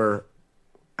 or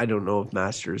I don't know if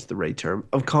master is the right term,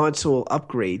 of console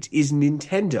upgrades is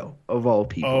Nintendo, of all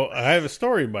people. Oh, I have a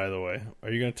story, by the way.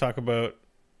 Are you going to talk about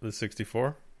the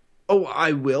 64? Oh,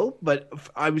 I will, but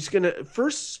I was going to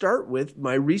first start with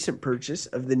my recent purchase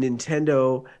of the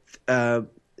Nintendo, the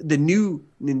new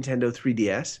Nintendo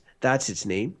 3DS. That's its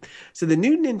name. So the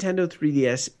new Nintendo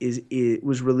 3DS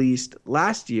was released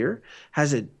last year,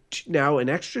 has now an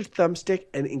extra thumbstick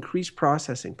and increased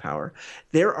processing power.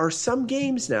 There are some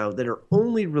games now that are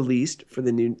only released for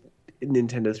the new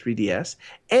Nintendo 3DS,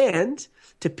 and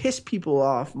to piss people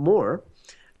off more,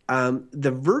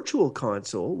 the Virtual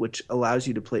Console, which allows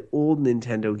you to play old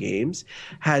Nintendo games,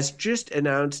 has just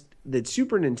announced that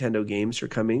Super Nintendo games are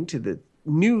coming to the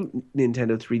new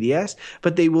Nintendo 3DS,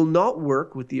 but they will not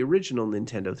work with the original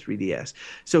Nintendo 3DS.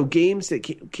 So games that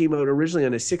came out originally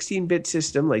on a 16-bit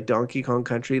system, like Donkey Kong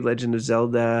Country, Legend of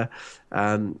Zelda,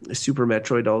 Super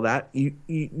Metroid, all that,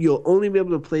 you'll only be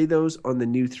able to play those on the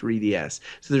new 3DS.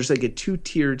 So there's like a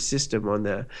two-tiered system on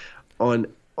the That's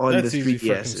the 3DS. easy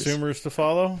for consumers to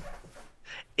follow.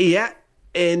 Yeah.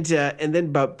 And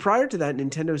then, but prior to that,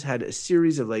 Nintendo's had a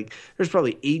series of there's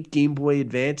probably 8 Game Boy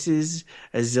Advances,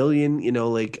 a zillion,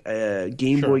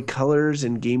 Game Boy Colors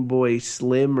and Game Boy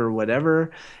Slim or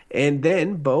whatever. And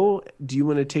then, Bo, do you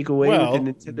want to take away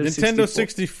with the Nintendo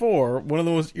 64? One of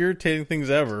the most irritating things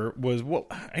ever was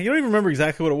I don't even remember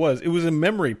exactly what it was. It was a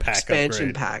memory pack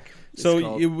expansion upgrade. Pack.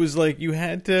 So it was like you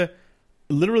had to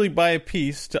literally buy a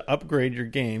piece to upgrade your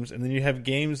games, and then you have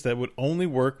games that would only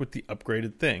work with the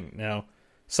upgraded thing. Now,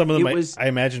 some of them I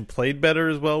imagine played better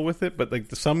as well with it,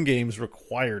 but some games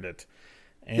required it.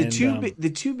 And, the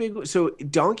two big so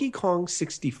Donkey Kong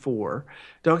 64,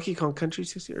 Donkey Kong Country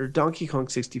 64, or Donkey Kong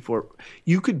 64,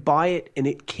 you could buy it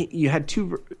and you had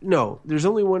there's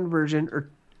only one version,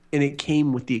 and it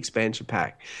came with the expansion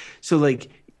pack. So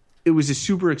it was a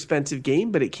super expensive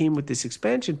game, but it came with this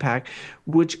expansion pack,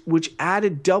 which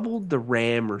doubled the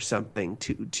RAM or something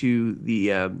to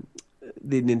the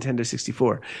Nintendo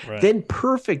 64. Right. Then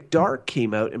Perfect Dark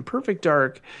came out, and Perfect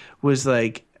Dark was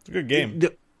it's a good game.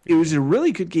 It was a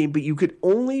really good game, but you could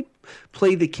only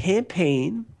play the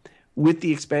campaign with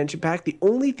the expansion pack. The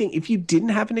only thing, if you didn't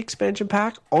have an expansion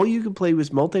pack, all you could play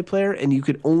was multiplayer, and you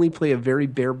could only play a very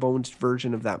bare bones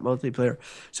version of that multiplayer.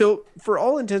 So for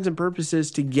all intents and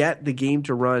purposes, to get the game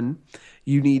to run,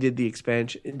 you needed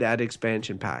that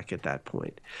expansion pack at that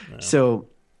point. Yeah. So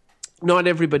not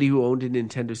everybody who owned a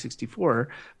Nintendo 64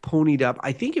 ponied up.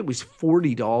 I think it was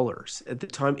 $40 at the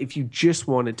time if you just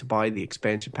wanted to buy the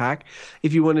expansion pack.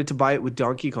 If you wanted to buy it with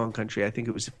Donkey Kong Country, I think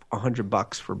it was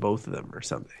 $100 for both of them or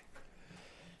something.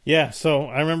 Yeah, so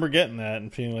I remember getting that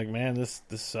and feeling like, man, this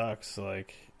sucks.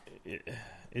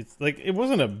 It's it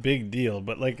wasn't a big deal,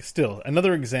 but still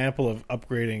another example of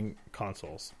upgrading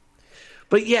consoles.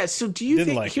 But yeah, so do you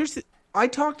think I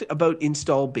talked about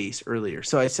install base earlier.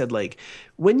 So I said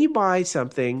when you buy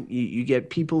something, you get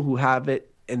people who have it,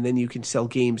 and then you can sell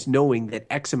games knowing that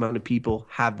X amount of people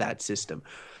have that system.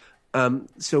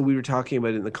 So we were talking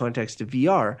about it in the context of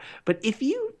VR. But if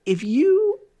you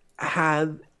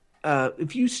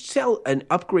sell an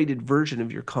upgraded version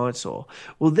of your console,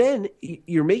 well, then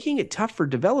you're making it tough for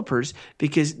developers,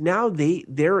 because now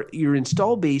your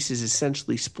install base is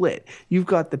essentially split. You've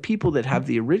got the people that have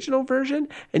the original version,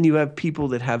 and you have people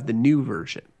that have the new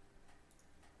version.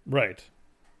 Right.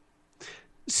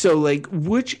 So,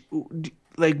 what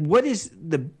is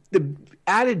the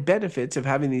added benefits of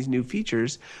having these new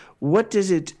features? What does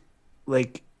it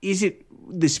Is it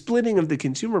the splitting of the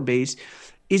consumer base?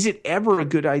 Is it ever a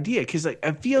good idea? Because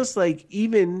it feels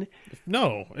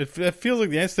no. It feels like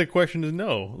the answer to that question is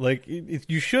no.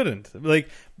 You shouldn't.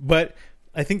 But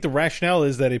I think the rationale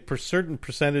is that a certain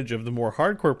percentage of the more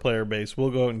hardcore player base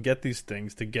will go out and get these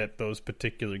things to get those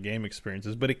particular game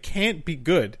experiences. But it can't be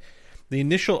good.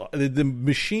 The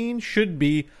machine should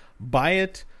be buy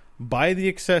it, buy the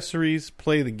accessories,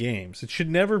 play the games. It should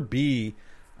never be.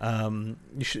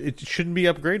 It shouldn't be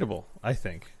upgradable, I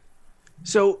think.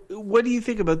 So what do you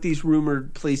think about these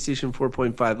rumored PlayStation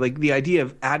 4.5? The idea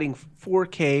of adding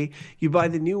 4K, you buy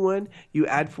the new one, you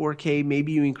add 4K,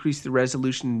 maybe you increase the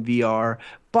resolution in VR,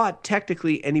 but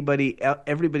technically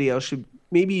everybody else should,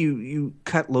 maybe you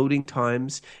cut loading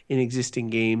times in existing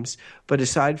games, but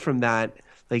aside from that,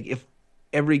 if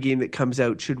every game that comes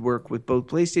out should work with both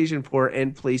PlayStation 4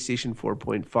 and PlayStation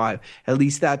 4.5, at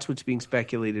least that's what's being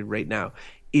speculated right now.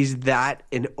 Is that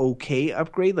an okay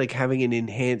upgrade, having an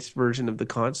enhanced version of the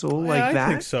console that? I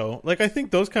think so. I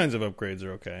think those kinds of upgrades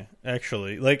are okay,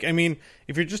 actually.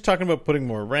 If you're just talking about putting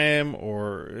more RAM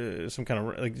or some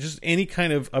kind of just any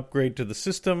kind of upgrade to the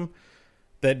system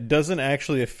that doesn't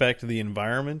actually affect the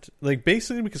environment,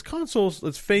 basically, because consoles,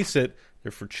 let's face it,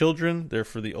 They're for children. They're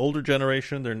for the older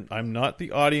generation. I'm not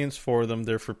the audience for them.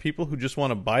 They're for people who just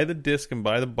want to buy the disc and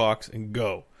buy the box and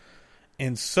go.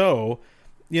 And so,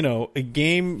 a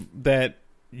game that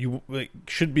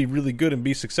should be really good and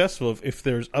be successful, if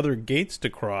there's other gates to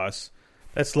cross,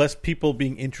 that's less people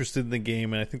being interested in the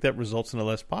game, and I think that results in a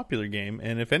less popular game.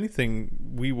 And if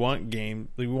anything, we want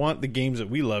the games that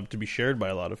we love to be shared by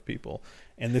a lot of people,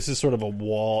 and this is sort of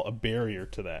a barrier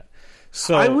to that.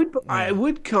 So I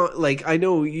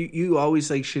know you always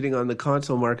like shitting on the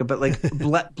console market, but like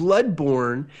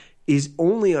Bloodborne is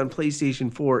only on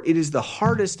PlayStation 4. It is the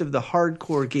hardest of the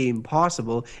hardcore game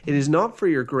possible. It is not for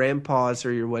your grandpas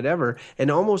or your whatever,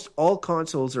 and almost all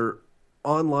consoles are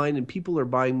online, and people are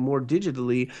buying more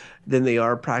digitally than they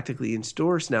are practically in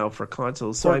stores now for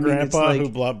consoles. So Grandpa it's like, who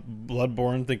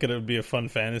Bloodborne thinking it would be a fun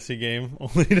fantasy game,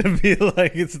 only to be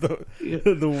like it's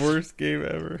the worst game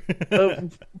ever.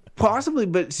 Possibly,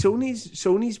 but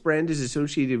Sony's brand is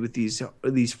associated with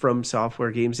these From Software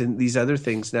games and these other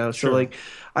things now. So Sure.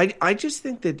 I just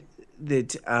think that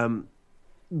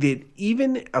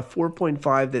even a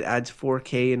 4.5 that adds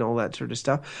 4K and all that sort of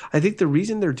stuff, I think the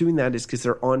reason they're doing that is because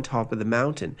they're on top of the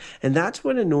mountain. And that's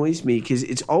what annoys me, because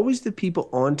it's always the people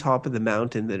on top of the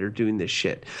mountain that are doing this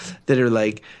shit, that are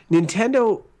like,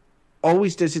 Nintendo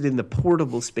always does it in the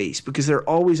portable space because they're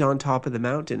always on top of the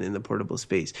mountain in the portable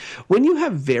space. When you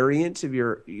have variants of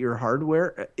your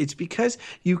hardware, it's because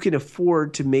you can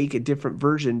afford to make a different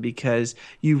version because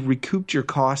you've recouped your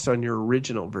cost on your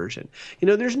original version.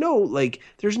 There's no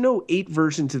 8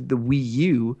 versions of the Wii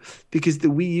U because the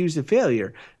Wii U is a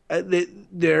failure.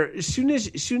 As soon as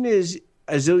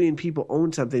a zillion people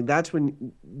own something, that's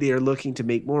when they're looking to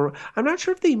make more. I'm not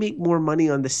sure if they make more money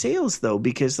on the sales though,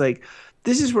 because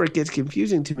this is where it gets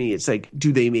confusing to me. It's like,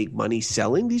 do they make money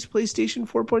selling these PlayStation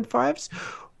 4.5s?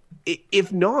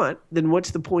 If not, then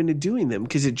what's the point of doing them?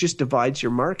 Because it just divides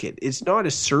your market. It's not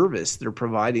a service they're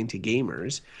providing to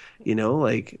gamers,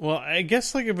 Well, I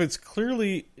guess if it's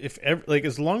clearly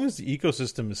as long as the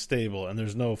ecosystem is stable and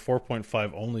there's no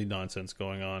 4.5 only nonsense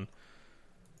going on,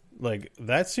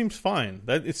 that seems fine.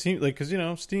 That it seems because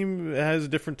Steam has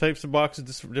different types of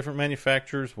boxes, different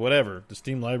manufacturers, whatever. The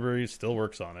Steam library still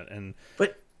works on it,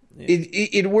 but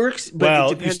it works. But it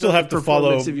depends you still on have the to follow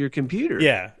performance of your computer.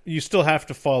 Yeah, you still have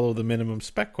to follow the minimum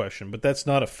spec question, but that's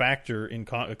not a factor in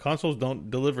consoles.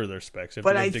 Don't deliver their specs.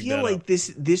 But I feel like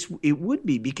this it would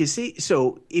be, because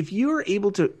if you're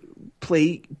able to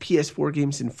play PS4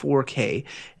 games in 4K.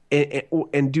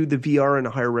 And do the VR in a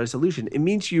higher resolution, it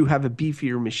means you have a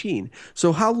beefier machine.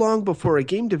 So how long before a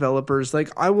game developer is like,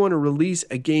 I want to release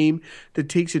a game that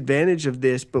takes advantage of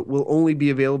this but will only be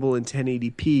available in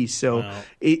 1080p, so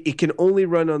it can only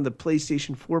run on the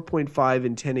PlayStation 4.5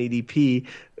 in 1080p,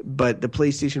 but the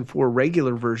PlayStation 4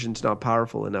 regular version's not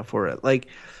powerful enough for it.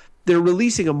 They're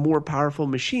releasing a more powerful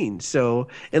machine. So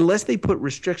unless they put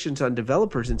restrictions on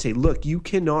developers and say, look, you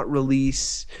cannot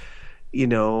release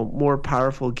more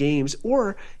powerful games,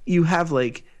 or you have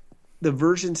the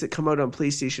versions that come out on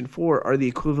PlayStation 4 are the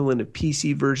equivalent of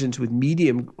PC versions with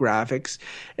medium graphics,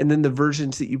 and then the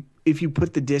versions that if you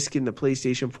put the disc in the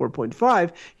PlayStation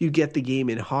 4.5, you get the game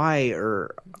in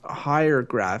higher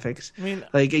graphics. I mean,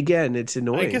 again, it's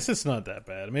annoying. I guess it's not that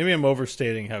bad. Maybe I'm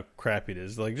overstating how crappy it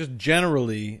is. Just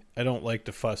generally, I don't like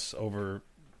to fuss over.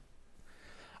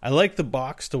 I like the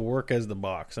box to work as the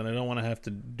box, and I don't want to have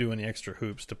to do any extra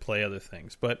hoops to play other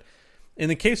things. But in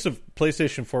the case of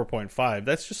PlayStation 4.5,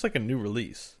 that's just like a new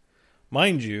release.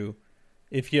 Mind you,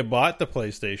 if you bought the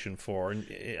PlayStation 4, and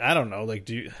I don't know,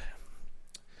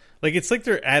 it's like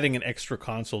they're adding an extra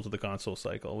console to the console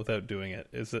cycle without doing it.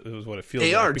 Is what it feels like.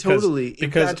 They are, totally.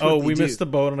 Because, we missed the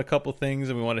boat on a couple things,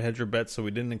 and we wanted to hedge our bets, so we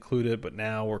didn't include it, but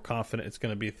now we're confident it's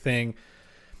going to be a thing.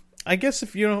 I guess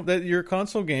if that you're a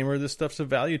console gamer, this stuff's of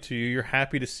value to you. You're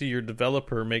happy to see your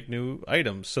developer make new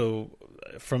items. So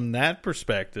from that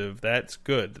perspective, that's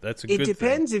good. That's a good thing. It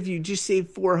depends if you just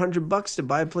save $400 to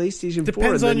buy a PlayStation 4.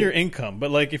 Depends on your income.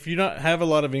 But if you don't have a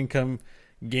lot of income,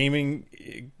 gaming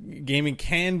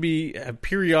can be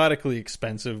periodically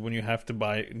expensive when you have to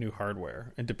buy new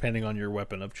hardware, and depending on your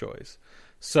weapon of choice.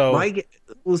 So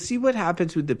we'll see what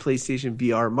happens with the PlayStation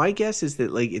VR. My guess is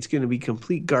that it's going to be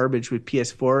complete garbage with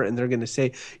PS4, and they're going to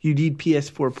say you need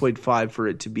PS4.5 for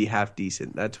it to be half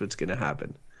decent. That's what's going to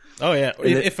happen. Oh yeah,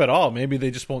 if at all. Maybe they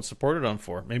just won't support it on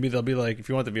 4. Maybe they'll be like, if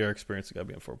you want the VR experience, it got to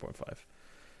be on 4.5.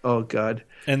 Oh God!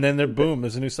 And then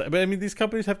there's a new site. But I mean, these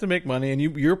companies have to make money, and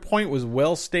your point was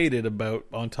well stated about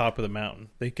on top of the mountain.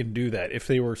 They can do that. If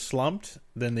they were slumped,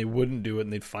 then they wouldn't do it,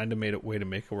 and they'd find a way to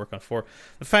make it work on 4.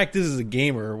 The fact is, as a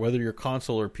gamer, whether you're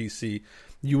console or PC,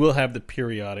 you will have the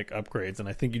periodic upgrades, and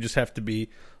I think you just have to be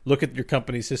look at your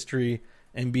company's history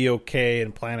and be okay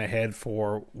and plan ahead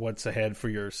for what's ahead for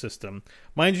your system.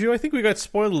 Mind you, I think we got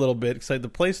spoiled a little bit because the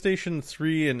PlayStation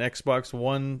 3 and Xbox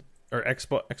One or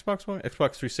Xbox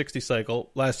 360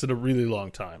 cycle lasted a really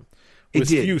long time with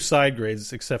few side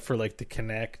grades except for like the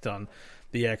Kinect on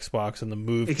the Xbox and the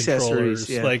Move controllers.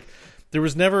 Yeah. Like there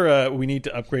was never a we need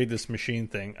to upgrade this machine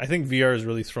thing. I think VR is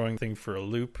really throwing thing for a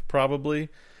loop probably.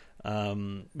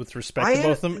 With respect to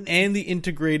both of them and the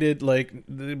integrated, like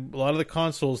a lot of the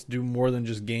consoles do more than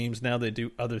just games now. They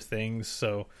do other things.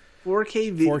 So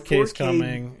 4K is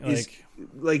coming.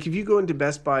 Like if you go into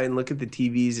Best Buy and look at the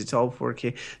TVs, it's all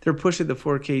 4K. They're pushing the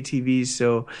 4K TVs.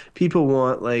 So people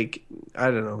want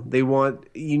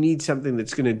you need something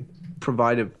that's going to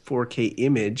provide a 4K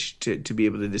image to be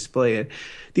able to display it.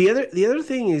 The other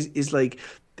thing is like,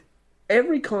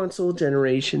 every console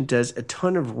generation does a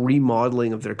ton of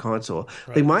remodeling of their console.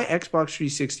 Right. Like my Xbox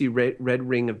 360 Red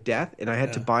Ring of Death, and I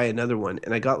had to buy another one.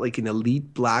 And I got like an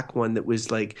Elite Black one that was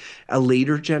like a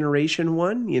later generation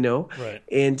one, you know? Right.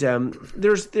 And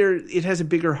it has a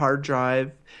bigger hard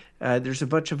drive. There's a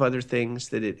bunch of other things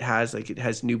that it has. Like it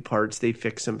has new parts. They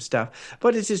fix some stuff.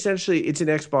 But it's an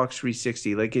Xbox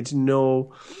 360. Like it's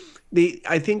no...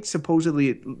 I think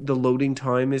supposedly the loading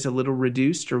time is a little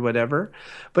reduced or whatever,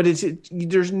 but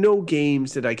there's no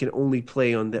games that I can only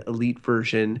play on the Elite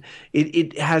version.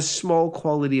 It has small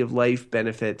quality of life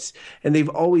benefits, and they've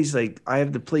always I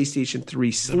have the PlayStation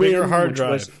 3 Slim. The bigger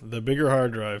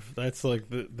hard drive. That's like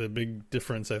the big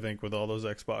difference I think with all those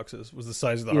Xboxes was the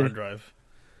size of the hard drive.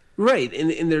 Right,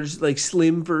 and there's like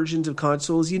slim versions of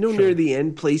consoles. You know, near the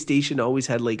end, PlayStation always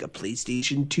had like a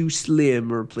PlayStation 2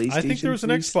 Slim or PlayStation. I think there was an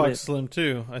Xbox Slim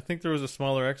too. I think there was a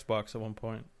smaller Xbox at one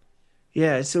point.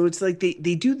 Yeah, so it's like they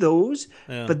do those,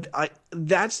 but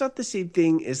that's not the same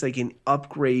thing as like an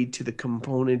upgrade to the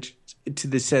component, to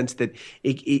the sense that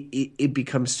it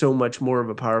becomes so much more of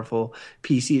a powerful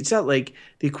PC. It's not like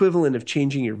the equivalent of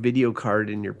changing your video card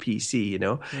in your PC, you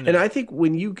know. Mm. And I think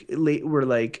when you were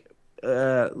like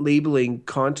labeling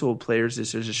console players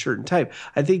as a certain type,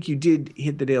 I think you did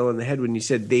hit the nail on the head when you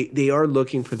said they are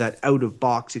looking for that out of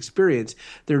box experience.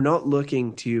 They're not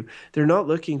looking to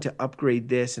upgrade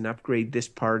this and upgrade this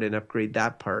part and upgrade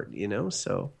that part, you know.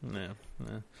 So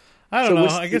I don't know.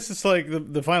 I guess it's like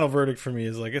the final verdict for me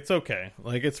is like it's okay.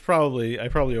 Like I probably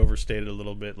overstated a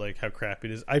little bit like how crappy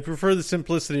it is. I prefer the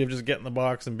simplicity of just getting the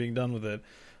box and being done with it,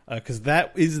 because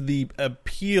that is the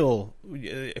appeal.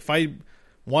 If I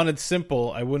wanted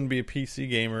simple, I wouldn't be a PC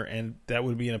gamer, and that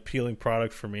would be an appealing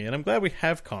product for me. And I'm glad we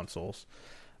have consoles,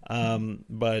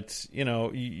 but you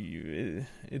know,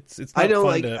 it's not I don't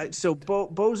fun like. So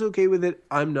Bo's okay with it.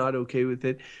 I'm not okay with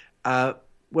it.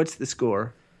 What's the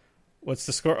score? What's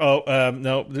the score? Oh,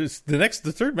 no, the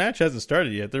third match hasn't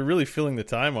started yet. They're really filling the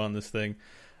time on this thing.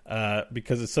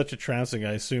 Because it's such a trouncing,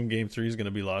 I assume Game 3 is going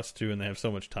to be lost too, and they have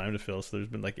so much time to fill. So there's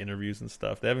been like interviews and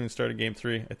stuff. They haven't even started Game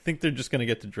 3. I think they're just going to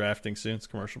get to drafting soon. It's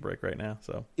commercial break right now.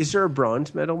 So is there a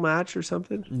bronze medal match or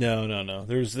something? No.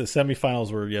 There's the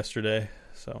semifinals were yesterday,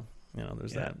 so you know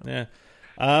there's that. Yeah.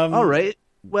 All right.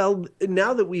 Well,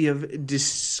 now that we have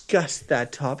discussed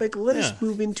that topic, let us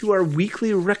move into our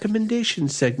weekly recommendation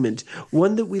segment,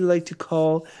 one that we like to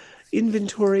call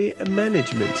inventory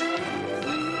management.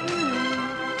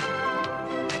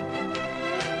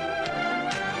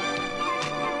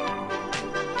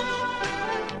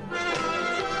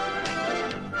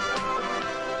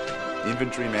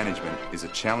 Inventory management is a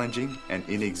challenging and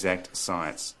inexact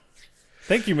science.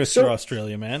 Thank you, Mr.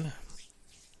 Australia Man.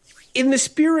 In the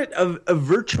spirit of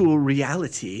virtual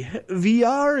reality,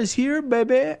 VR is here,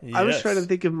 baby. Yes. I was trying to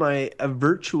think of my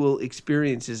virtual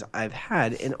experiences I've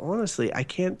had, and honestly, I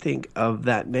can't think of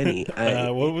that many.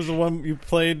 What was the one you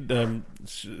played?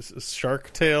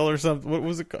 Shark Tale or something? What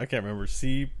was it? I can't remember.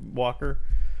 Sea Walker?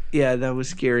 Yeah, that was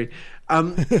scary.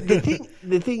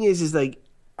 The thing is like,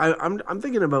 I'm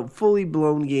thinking about fully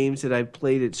blown games that I've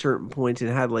played at certain points and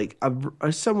had like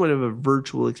a somewhat of a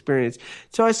virtual experience.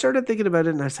 So I started thinking about it,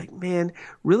 and I was like, man,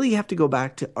 really you have to go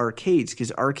back to arcades,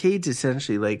 because arcades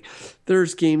essentially, like,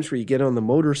 there's games where you get on the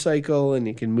motorcycle and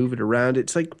you can move it around.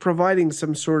 It's like providing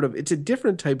some sort of, it's a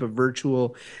different type of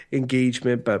virtual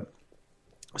engagement, but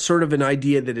sort of an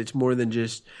idea that it's more than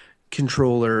just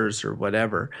controllers or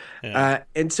whatever.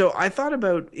 And so I thought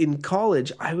about, in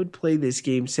college, I would play this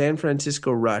game, San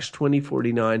Francisco Rush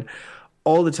 2049,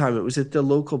 all the time. It was at the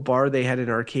local bar. They had an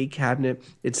arcade cabinet.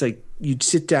 It's like you'd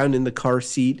sit down in the car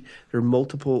seat. There are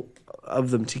multiple of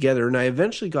them together. And I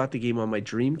eventually got the game on my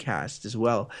Dreamcast as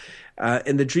well.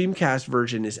 And the Dreamcast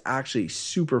version is actually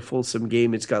super fulsome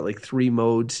game. It's got like 3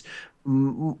 modes,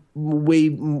 way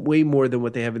more than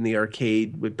what they have in the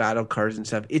arcade with battle cars and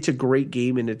stuff. It's a great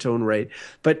game in its own right.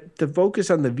 But to focus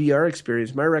on the VR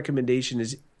experience, my recommendation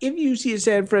is if you see a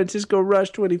San Francisco Rush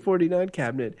 2049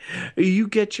 cabinet, you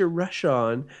get your Rush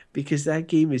on because that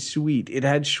game is sweet. It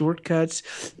had shortcuts.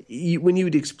 When you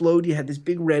would explode, you had this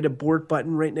big red abort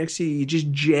button right next to you. You just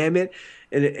jam it.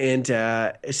 And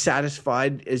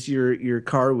satisfied as your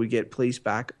car would get placed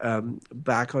back on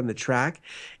the track.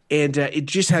 And it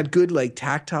just had good like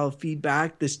tactile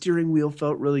feedback. The steering wheel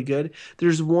felt really good.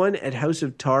 There's one at House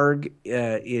of Targ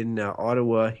in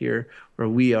Ottawa here where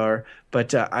we are,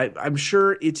 but I'm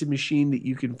sure it's a machine that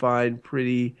you can find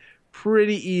pretty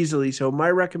easily. So my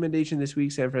recommendation this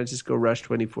week, San Francisco Rush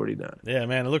 2049. Yeah,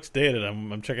 man, it looks dated.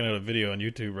 I'm checking out a video on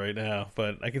YouTube right now,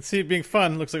 but I can see it being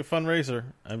fun. It looks like a fun racer.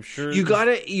 I'm sure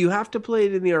You have to play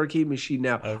it in the arcade machine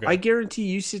now. Okay. I guarantee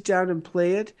you sit down and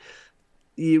play it,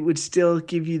 it would still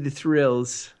give you the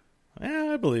thrills.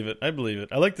 Yeah, I believe it. I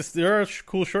like this. There are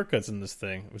cool shortcuts in this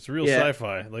thing. It's real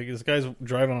sci-fi. Like this guy's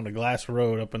driving on a glass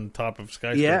road up on top of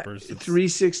skyscrapers. Yeah,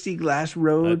 360 glass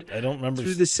road. I don't remember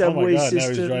through the subway oh my God,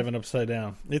 system. Now he's driving upside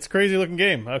down. It's a crazy looking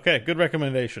game. Okay, good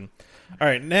recommendation. All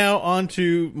right, now on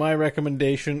to my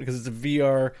recommendation because it's a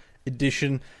VR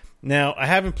edition. Now, I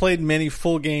haven't played many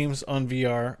full games on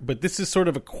VR, but this is sort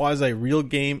of a quasi-real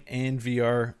game and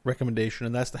VR recommendation,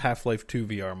 and that's the Half-Life 2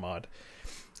 VR mod.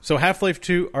 So Half-Life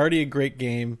 2, already a great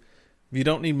game. You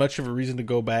don't need much of a reason to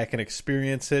go back and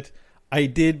experience it. I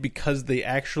did because they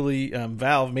actually,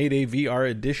 Valve made a VR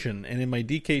edition, and in my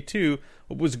DK2,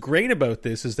 what was great about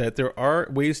this is that there are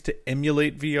ways to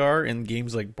emulate VR in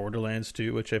games like Borderlands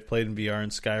 2, which I've played in VR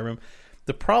and Skyrim.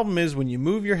 The problem is when you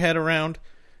move your head around,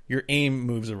 your aim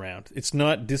moves around. It's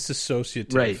not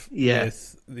disassociative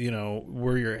with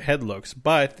where your head looks.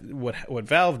 But what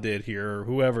Valve did here, or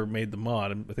whoever made the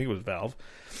mod, I think it was Valve,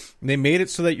 they made it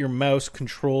so that your mouse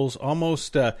controls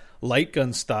almost light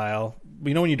gun style.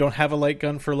 You know when you don't have a light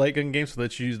gun for a light gun game, so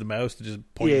that you use the mouse to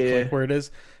just point and click where it is.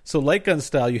 So light gun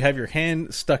style, you have your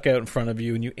hand stuck out in front of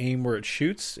you and you aim where it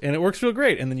shoots, and it works real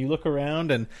great. And then you look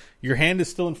around and your hand is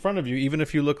still in front of you. Even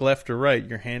if you look left or right,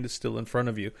 your hand is still in front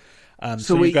of you.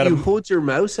 So wait, you hold your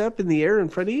mouse up in the air in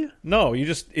front of you? No,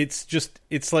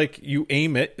 it's like you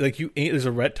aim it, like there's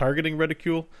a targeting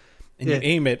reticule, and you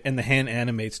aim it, and the hand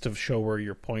animates to show where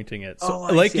you're pointing it. So,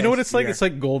 you know what it's like? It's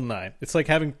like GoldenEye. It's like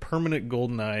having permanent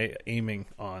GoldenEye aiming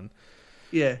on.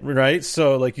 Yeah. Right?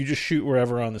 So, like, you just shoot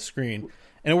wherever on the screen.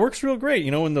 And it works real great.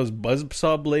 You know, when those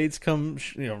buzzsaw blades come,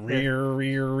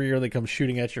 rear, they come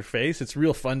shooting at your face. It's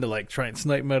real fun to, like, try and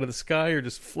snipe them out of the sky or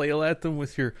just flail at them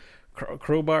with your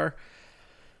crowbar.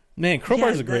 Man, crowbar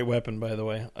is a great weapon, by the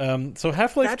way. So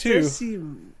Half-Life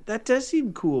 2... That does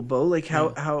seem cool, Bo. Like, how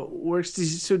it works.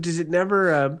 Does it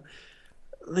never...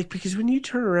 because when you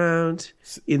turn around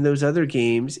in those other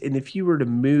games, and if you were to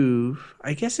move,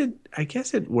 I guess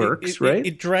it works, right?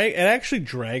 It actually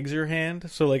drags your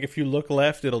hand. So, like, if you look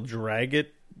left, it'll drag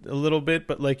it a little bit,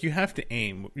 but like you have to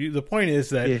aim. The point is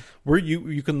that where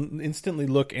you can instantly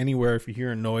look anywhere if you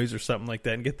hear a noise or something like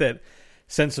that and get that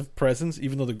sense of presence,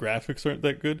 even though the graphics aren't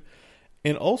that good.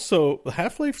 And also, the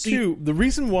Half-Life 2, the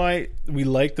reason why we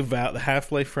like the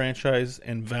Half-Life franchise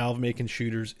and Valve making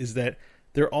shooters is that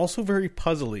they're also very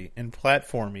puzzly and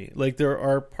platformy. Like, there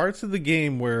are parts of the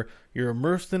game where you're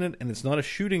immersed in it and it's not a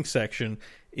shooting section.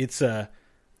 It's how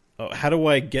do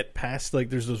I get past,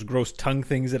 like, there's those gross tongue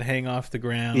things that hang off the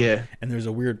ground. Yeah. And there's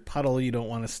a weird puddle you don't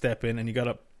want to step in, and you got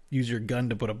to use your gun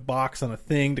to put a box on a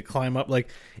thing to climb up. Like,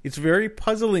 it's very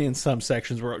puzzly in some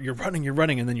sections where you're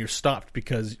running, and then you're stopped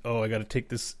because, I got to take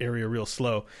this area real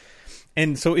slow.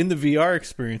 And so in the VR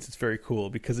experience, it's very cool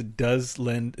because it does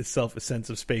lend itself a sense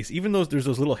of space. Even though there's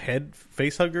those little head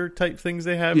face hugger type things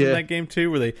they have in that game too,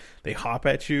 where they hop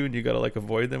at you and you got to like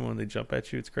avoid them when they jump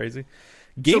at you. It's crazy.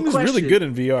 Game is really good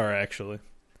in VR, actually.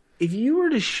 If you were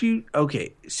to shoot,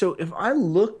 so if I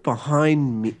look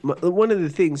behind me, one of the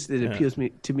things that appeals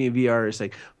to me in VR is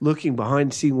like looking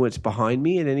behind, seeing what's behind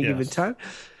me at any given time.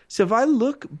 So if I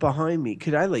look behind me,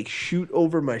 could I like shoot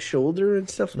over my shoulder and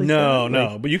stuff like that?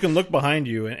 No. But you can look behind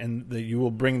you, and you will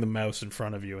bring the mouse in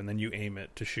front of you, and then you aim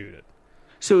it to shoot it.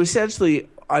 So essentially,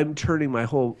 I'm turning.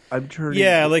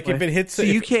 Yeah, like if it hits. So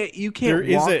you can't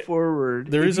walk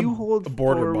forward. There is you hold a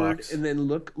border forward box, and then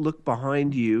look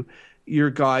behind you. Your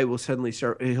guy will suddenly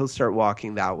he'll start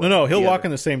walking that way. No, he'll walk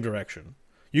in the same direction.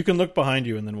 You can look behind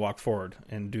you and then walk forward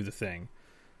and do the thing.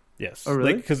 Yes. Oh,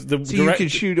 really? Because you can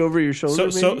shoot over your shoulder.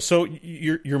 So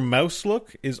your mouse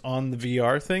look is on the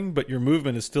VR thing, but your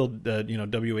movement is still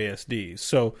WASD.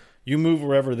 So you move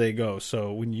wherever they go.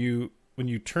 So when you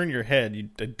turn your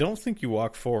head, I don't think you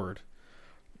walk forward.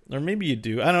 Or maybe you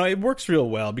do. I don't know. It works real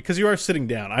well because you are sitting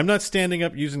down. I'm not standing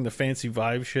up using the fancy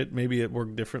Vive shit. Maybe it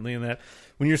worked differently in that.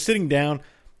 When you're sitting down,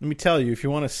 let me tell you, if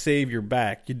you want to save your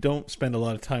back, you don't spend a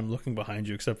lot of time looking behind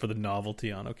you except for the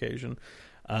novelty on occasion.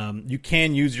 You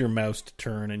can use your mouse to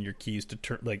turn and your keys to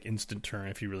turn, like instant turn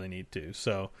if you really need to.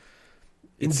 So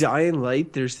in Dying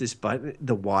Light, there's this button.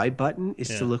 The Y button is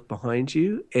to look behind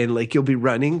you, and like you'll be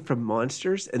running from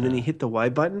monsters, and then you hit the Y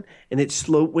button, and it's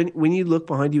slow. When you look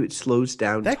behind you, it slows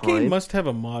down. That time. game must have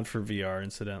a mod for VR.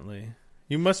 Incidentally,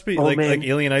 you must be man. like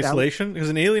Alien Isolation, because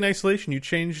in Alien Isolation, you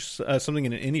change something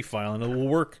in an INI file, and it will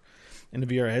work in the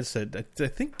VR headset. I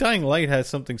think Dying Light has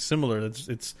something similar.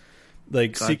 It's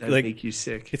like make you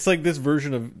sick. It's like this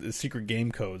version of the secret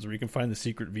game codes where you can find the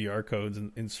secret VR codes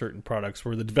in certain products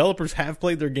where the developers have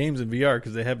played their games in VR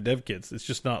because they have dev kits. It's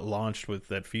just not launched with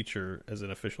that feature as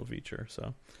an official feature.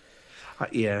 So,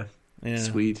 yeah.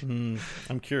 Sweet. I'm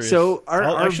curious. So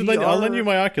I'll lend you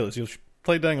my Oculus. You'll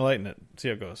play Dying Light in it. See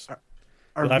how it goes.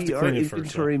 Our VR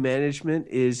inventory management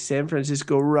is San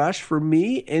Francisco Rush for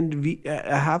me and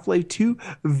Half-Life 2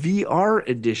 VR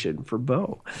edition for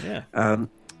Bo. Yeah.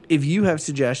 If you have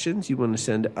suggestions, you want to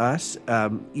send us,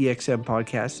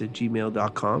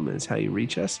 exmpodcast@gmail.com is how you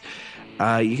reach us.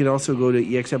 You can also go to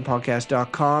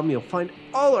exmpodcast.com. You'll find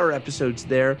all our episodes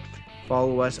there.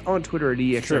 Follow us on Twitter at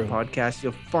exmpodcast.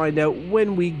 You'll find out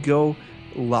when we go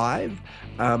live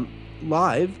on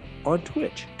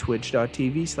Twitch.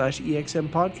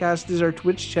 Twitch.tv/exmpodcast is our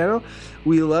Twitch channel.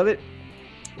 We love it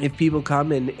if people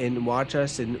come and watch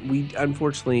us, and we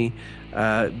unfortunately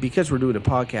because we're doing a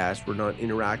podcast, we're not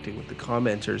interacting with the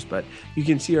commenters, but you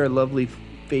can see our lovely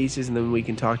faces, and then we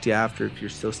can talk to you after if you're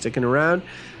still sticking around.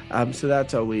 So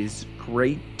that's always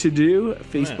great to do.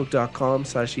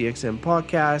 Facebook.com/EXM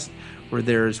podcast. We're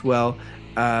there as well.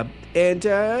 And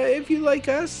if you like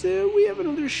us, we have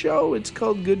another show. It's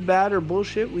called Good, Bad, or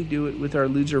Bullshit. We do it with our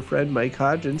loser friend, Mike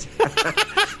Hodgins.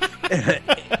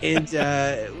 And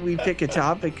we pick a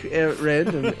topic at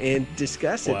random and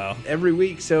discuss it every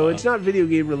week. So it's not video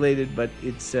game related, but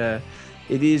it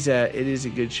is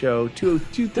a good show.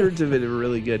 Two-thirds of it are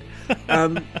really good.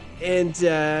 And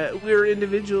we're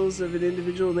individuals of an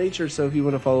individual nature. So if you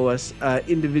want to follow us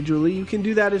individually, you can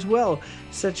do that as well.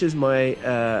 Such as my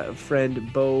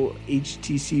friend Bo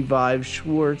HTC Vive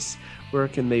Schwartz. Where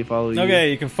can they follow you?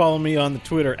 Okay, you can follow me on the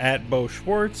Twitter at Bo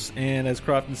Schwartz. And as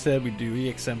Crofton said, we do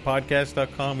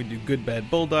exmpodcast.com. We do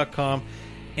goodbadbull.com.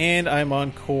 And I'm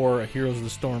on Core, a Heroes of the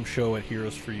Storm show at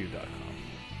heroesforyou.com.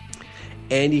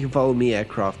 And you can follow me at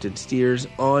Crofton Steers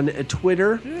on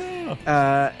Twitter.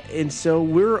 Yeah. And so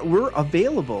we're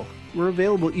available. We're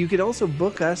available. You can also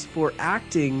book us for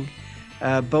acting.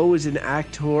 Bo is an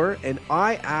actor, and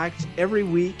I act every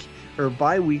week or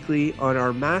bi-weekly on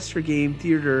our Master Game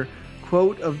Theater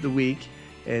Quote of the Week.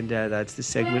 And that's the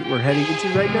segment we're heading into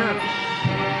right now.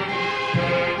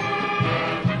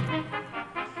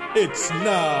 It's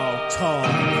now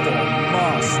time for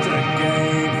Master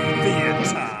Game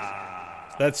Theater.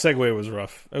 That segue was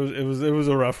rough. It was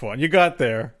a rough one. You got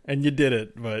there and you did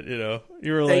it, but you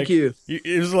were like, thank you.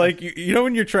 It was like you know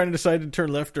when you're trying to decide to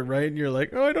turn left or right, and you're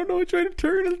like, oh, I don't know which way to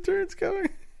turn, and the turn's coming.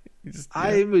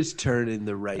 I was turning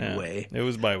the right way. It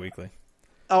was bi-weekly.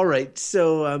 All right,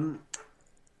 so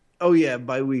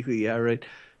bi-weekly. Yeah, right.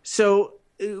 So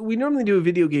we normally do a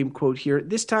video game quote here.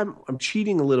 This time I'm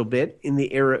cheating a little bit in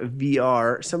the era of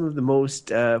VR. Some of the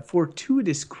most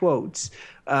fortuitous quotes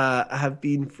have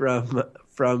been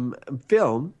from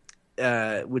film,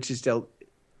 which has dealt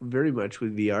very much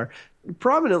with VR.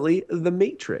 Prominently, The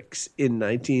Matrix in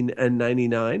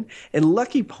 1999. And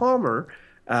Lucky Palmer,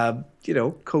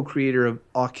 co-creator of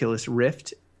Oculus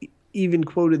Rift, even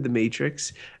quoted The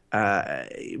Matrix,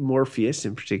 Morpheus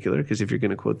in particular, because if you're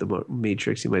going to quote The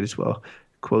Matrix, you might as well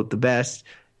quote the best.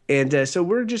 And so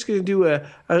we're just going to do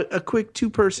a quick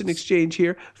two-person exchange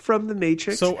here from The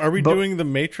Matrix. So are we doing the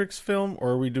Matrix film,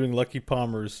 or are we doing Lucky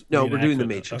Palmer's? No, we're doing the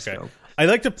Matrix film. I'd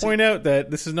like to point out that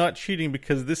this is not cheating,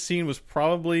 because this scene was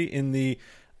probably in the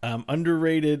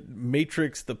underrated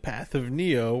Matrix: The Path of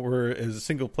Neo, where is a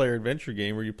single-player adventure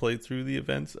game where you play through the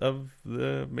events of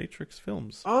the Matrix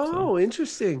films. Oh,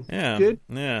 interesting. Yeah, good.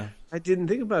 Yeah, I didn't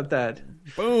think about that.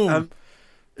 Boom.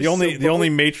 The only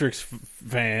Matrix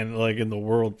fan like in the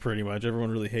world, pretty much. Everyone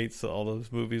really hates all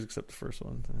those movies except the first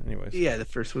one. Anyways, yeah, the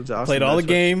first one's awesome. Played all the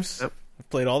games. Yep. I've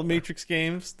played all the Matrix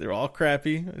games. They're all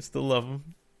crappy. I still love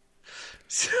them.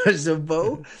 So,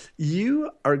 Bo, you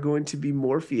are going to be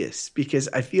Morpheus, because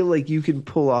I feel like you can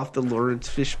pull off the Lawrence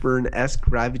Fishburne-esque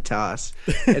gravitas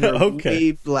and are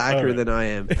way blacker than I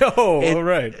am. Oh, all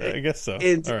right. I guess so.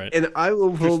 And, all right. And I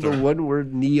will pull the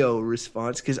one-word Neo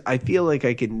response, because I feel like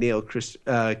I can nail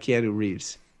Keanu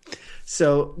Reeves.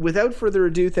 So, without further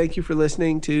ado, thank you for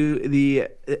listening to the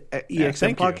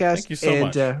EXM podcast. Thank you so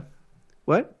much.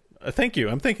 What? Thank you.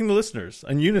 I'm thanking the listeners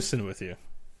in unison with you.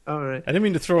 All right. I didn't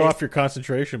mean to throw off your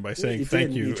concentration by saying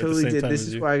thank you. You totally at the same did. time This as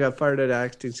is you. why I got fired out of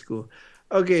acting school.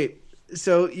 Okay,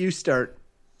 so you start.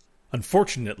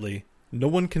 Unfortunately, no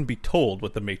one can be told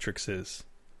what the Matrix is.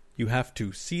 You have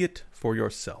to see it for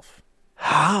yourself.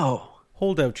 How?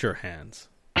 Hold out your hands.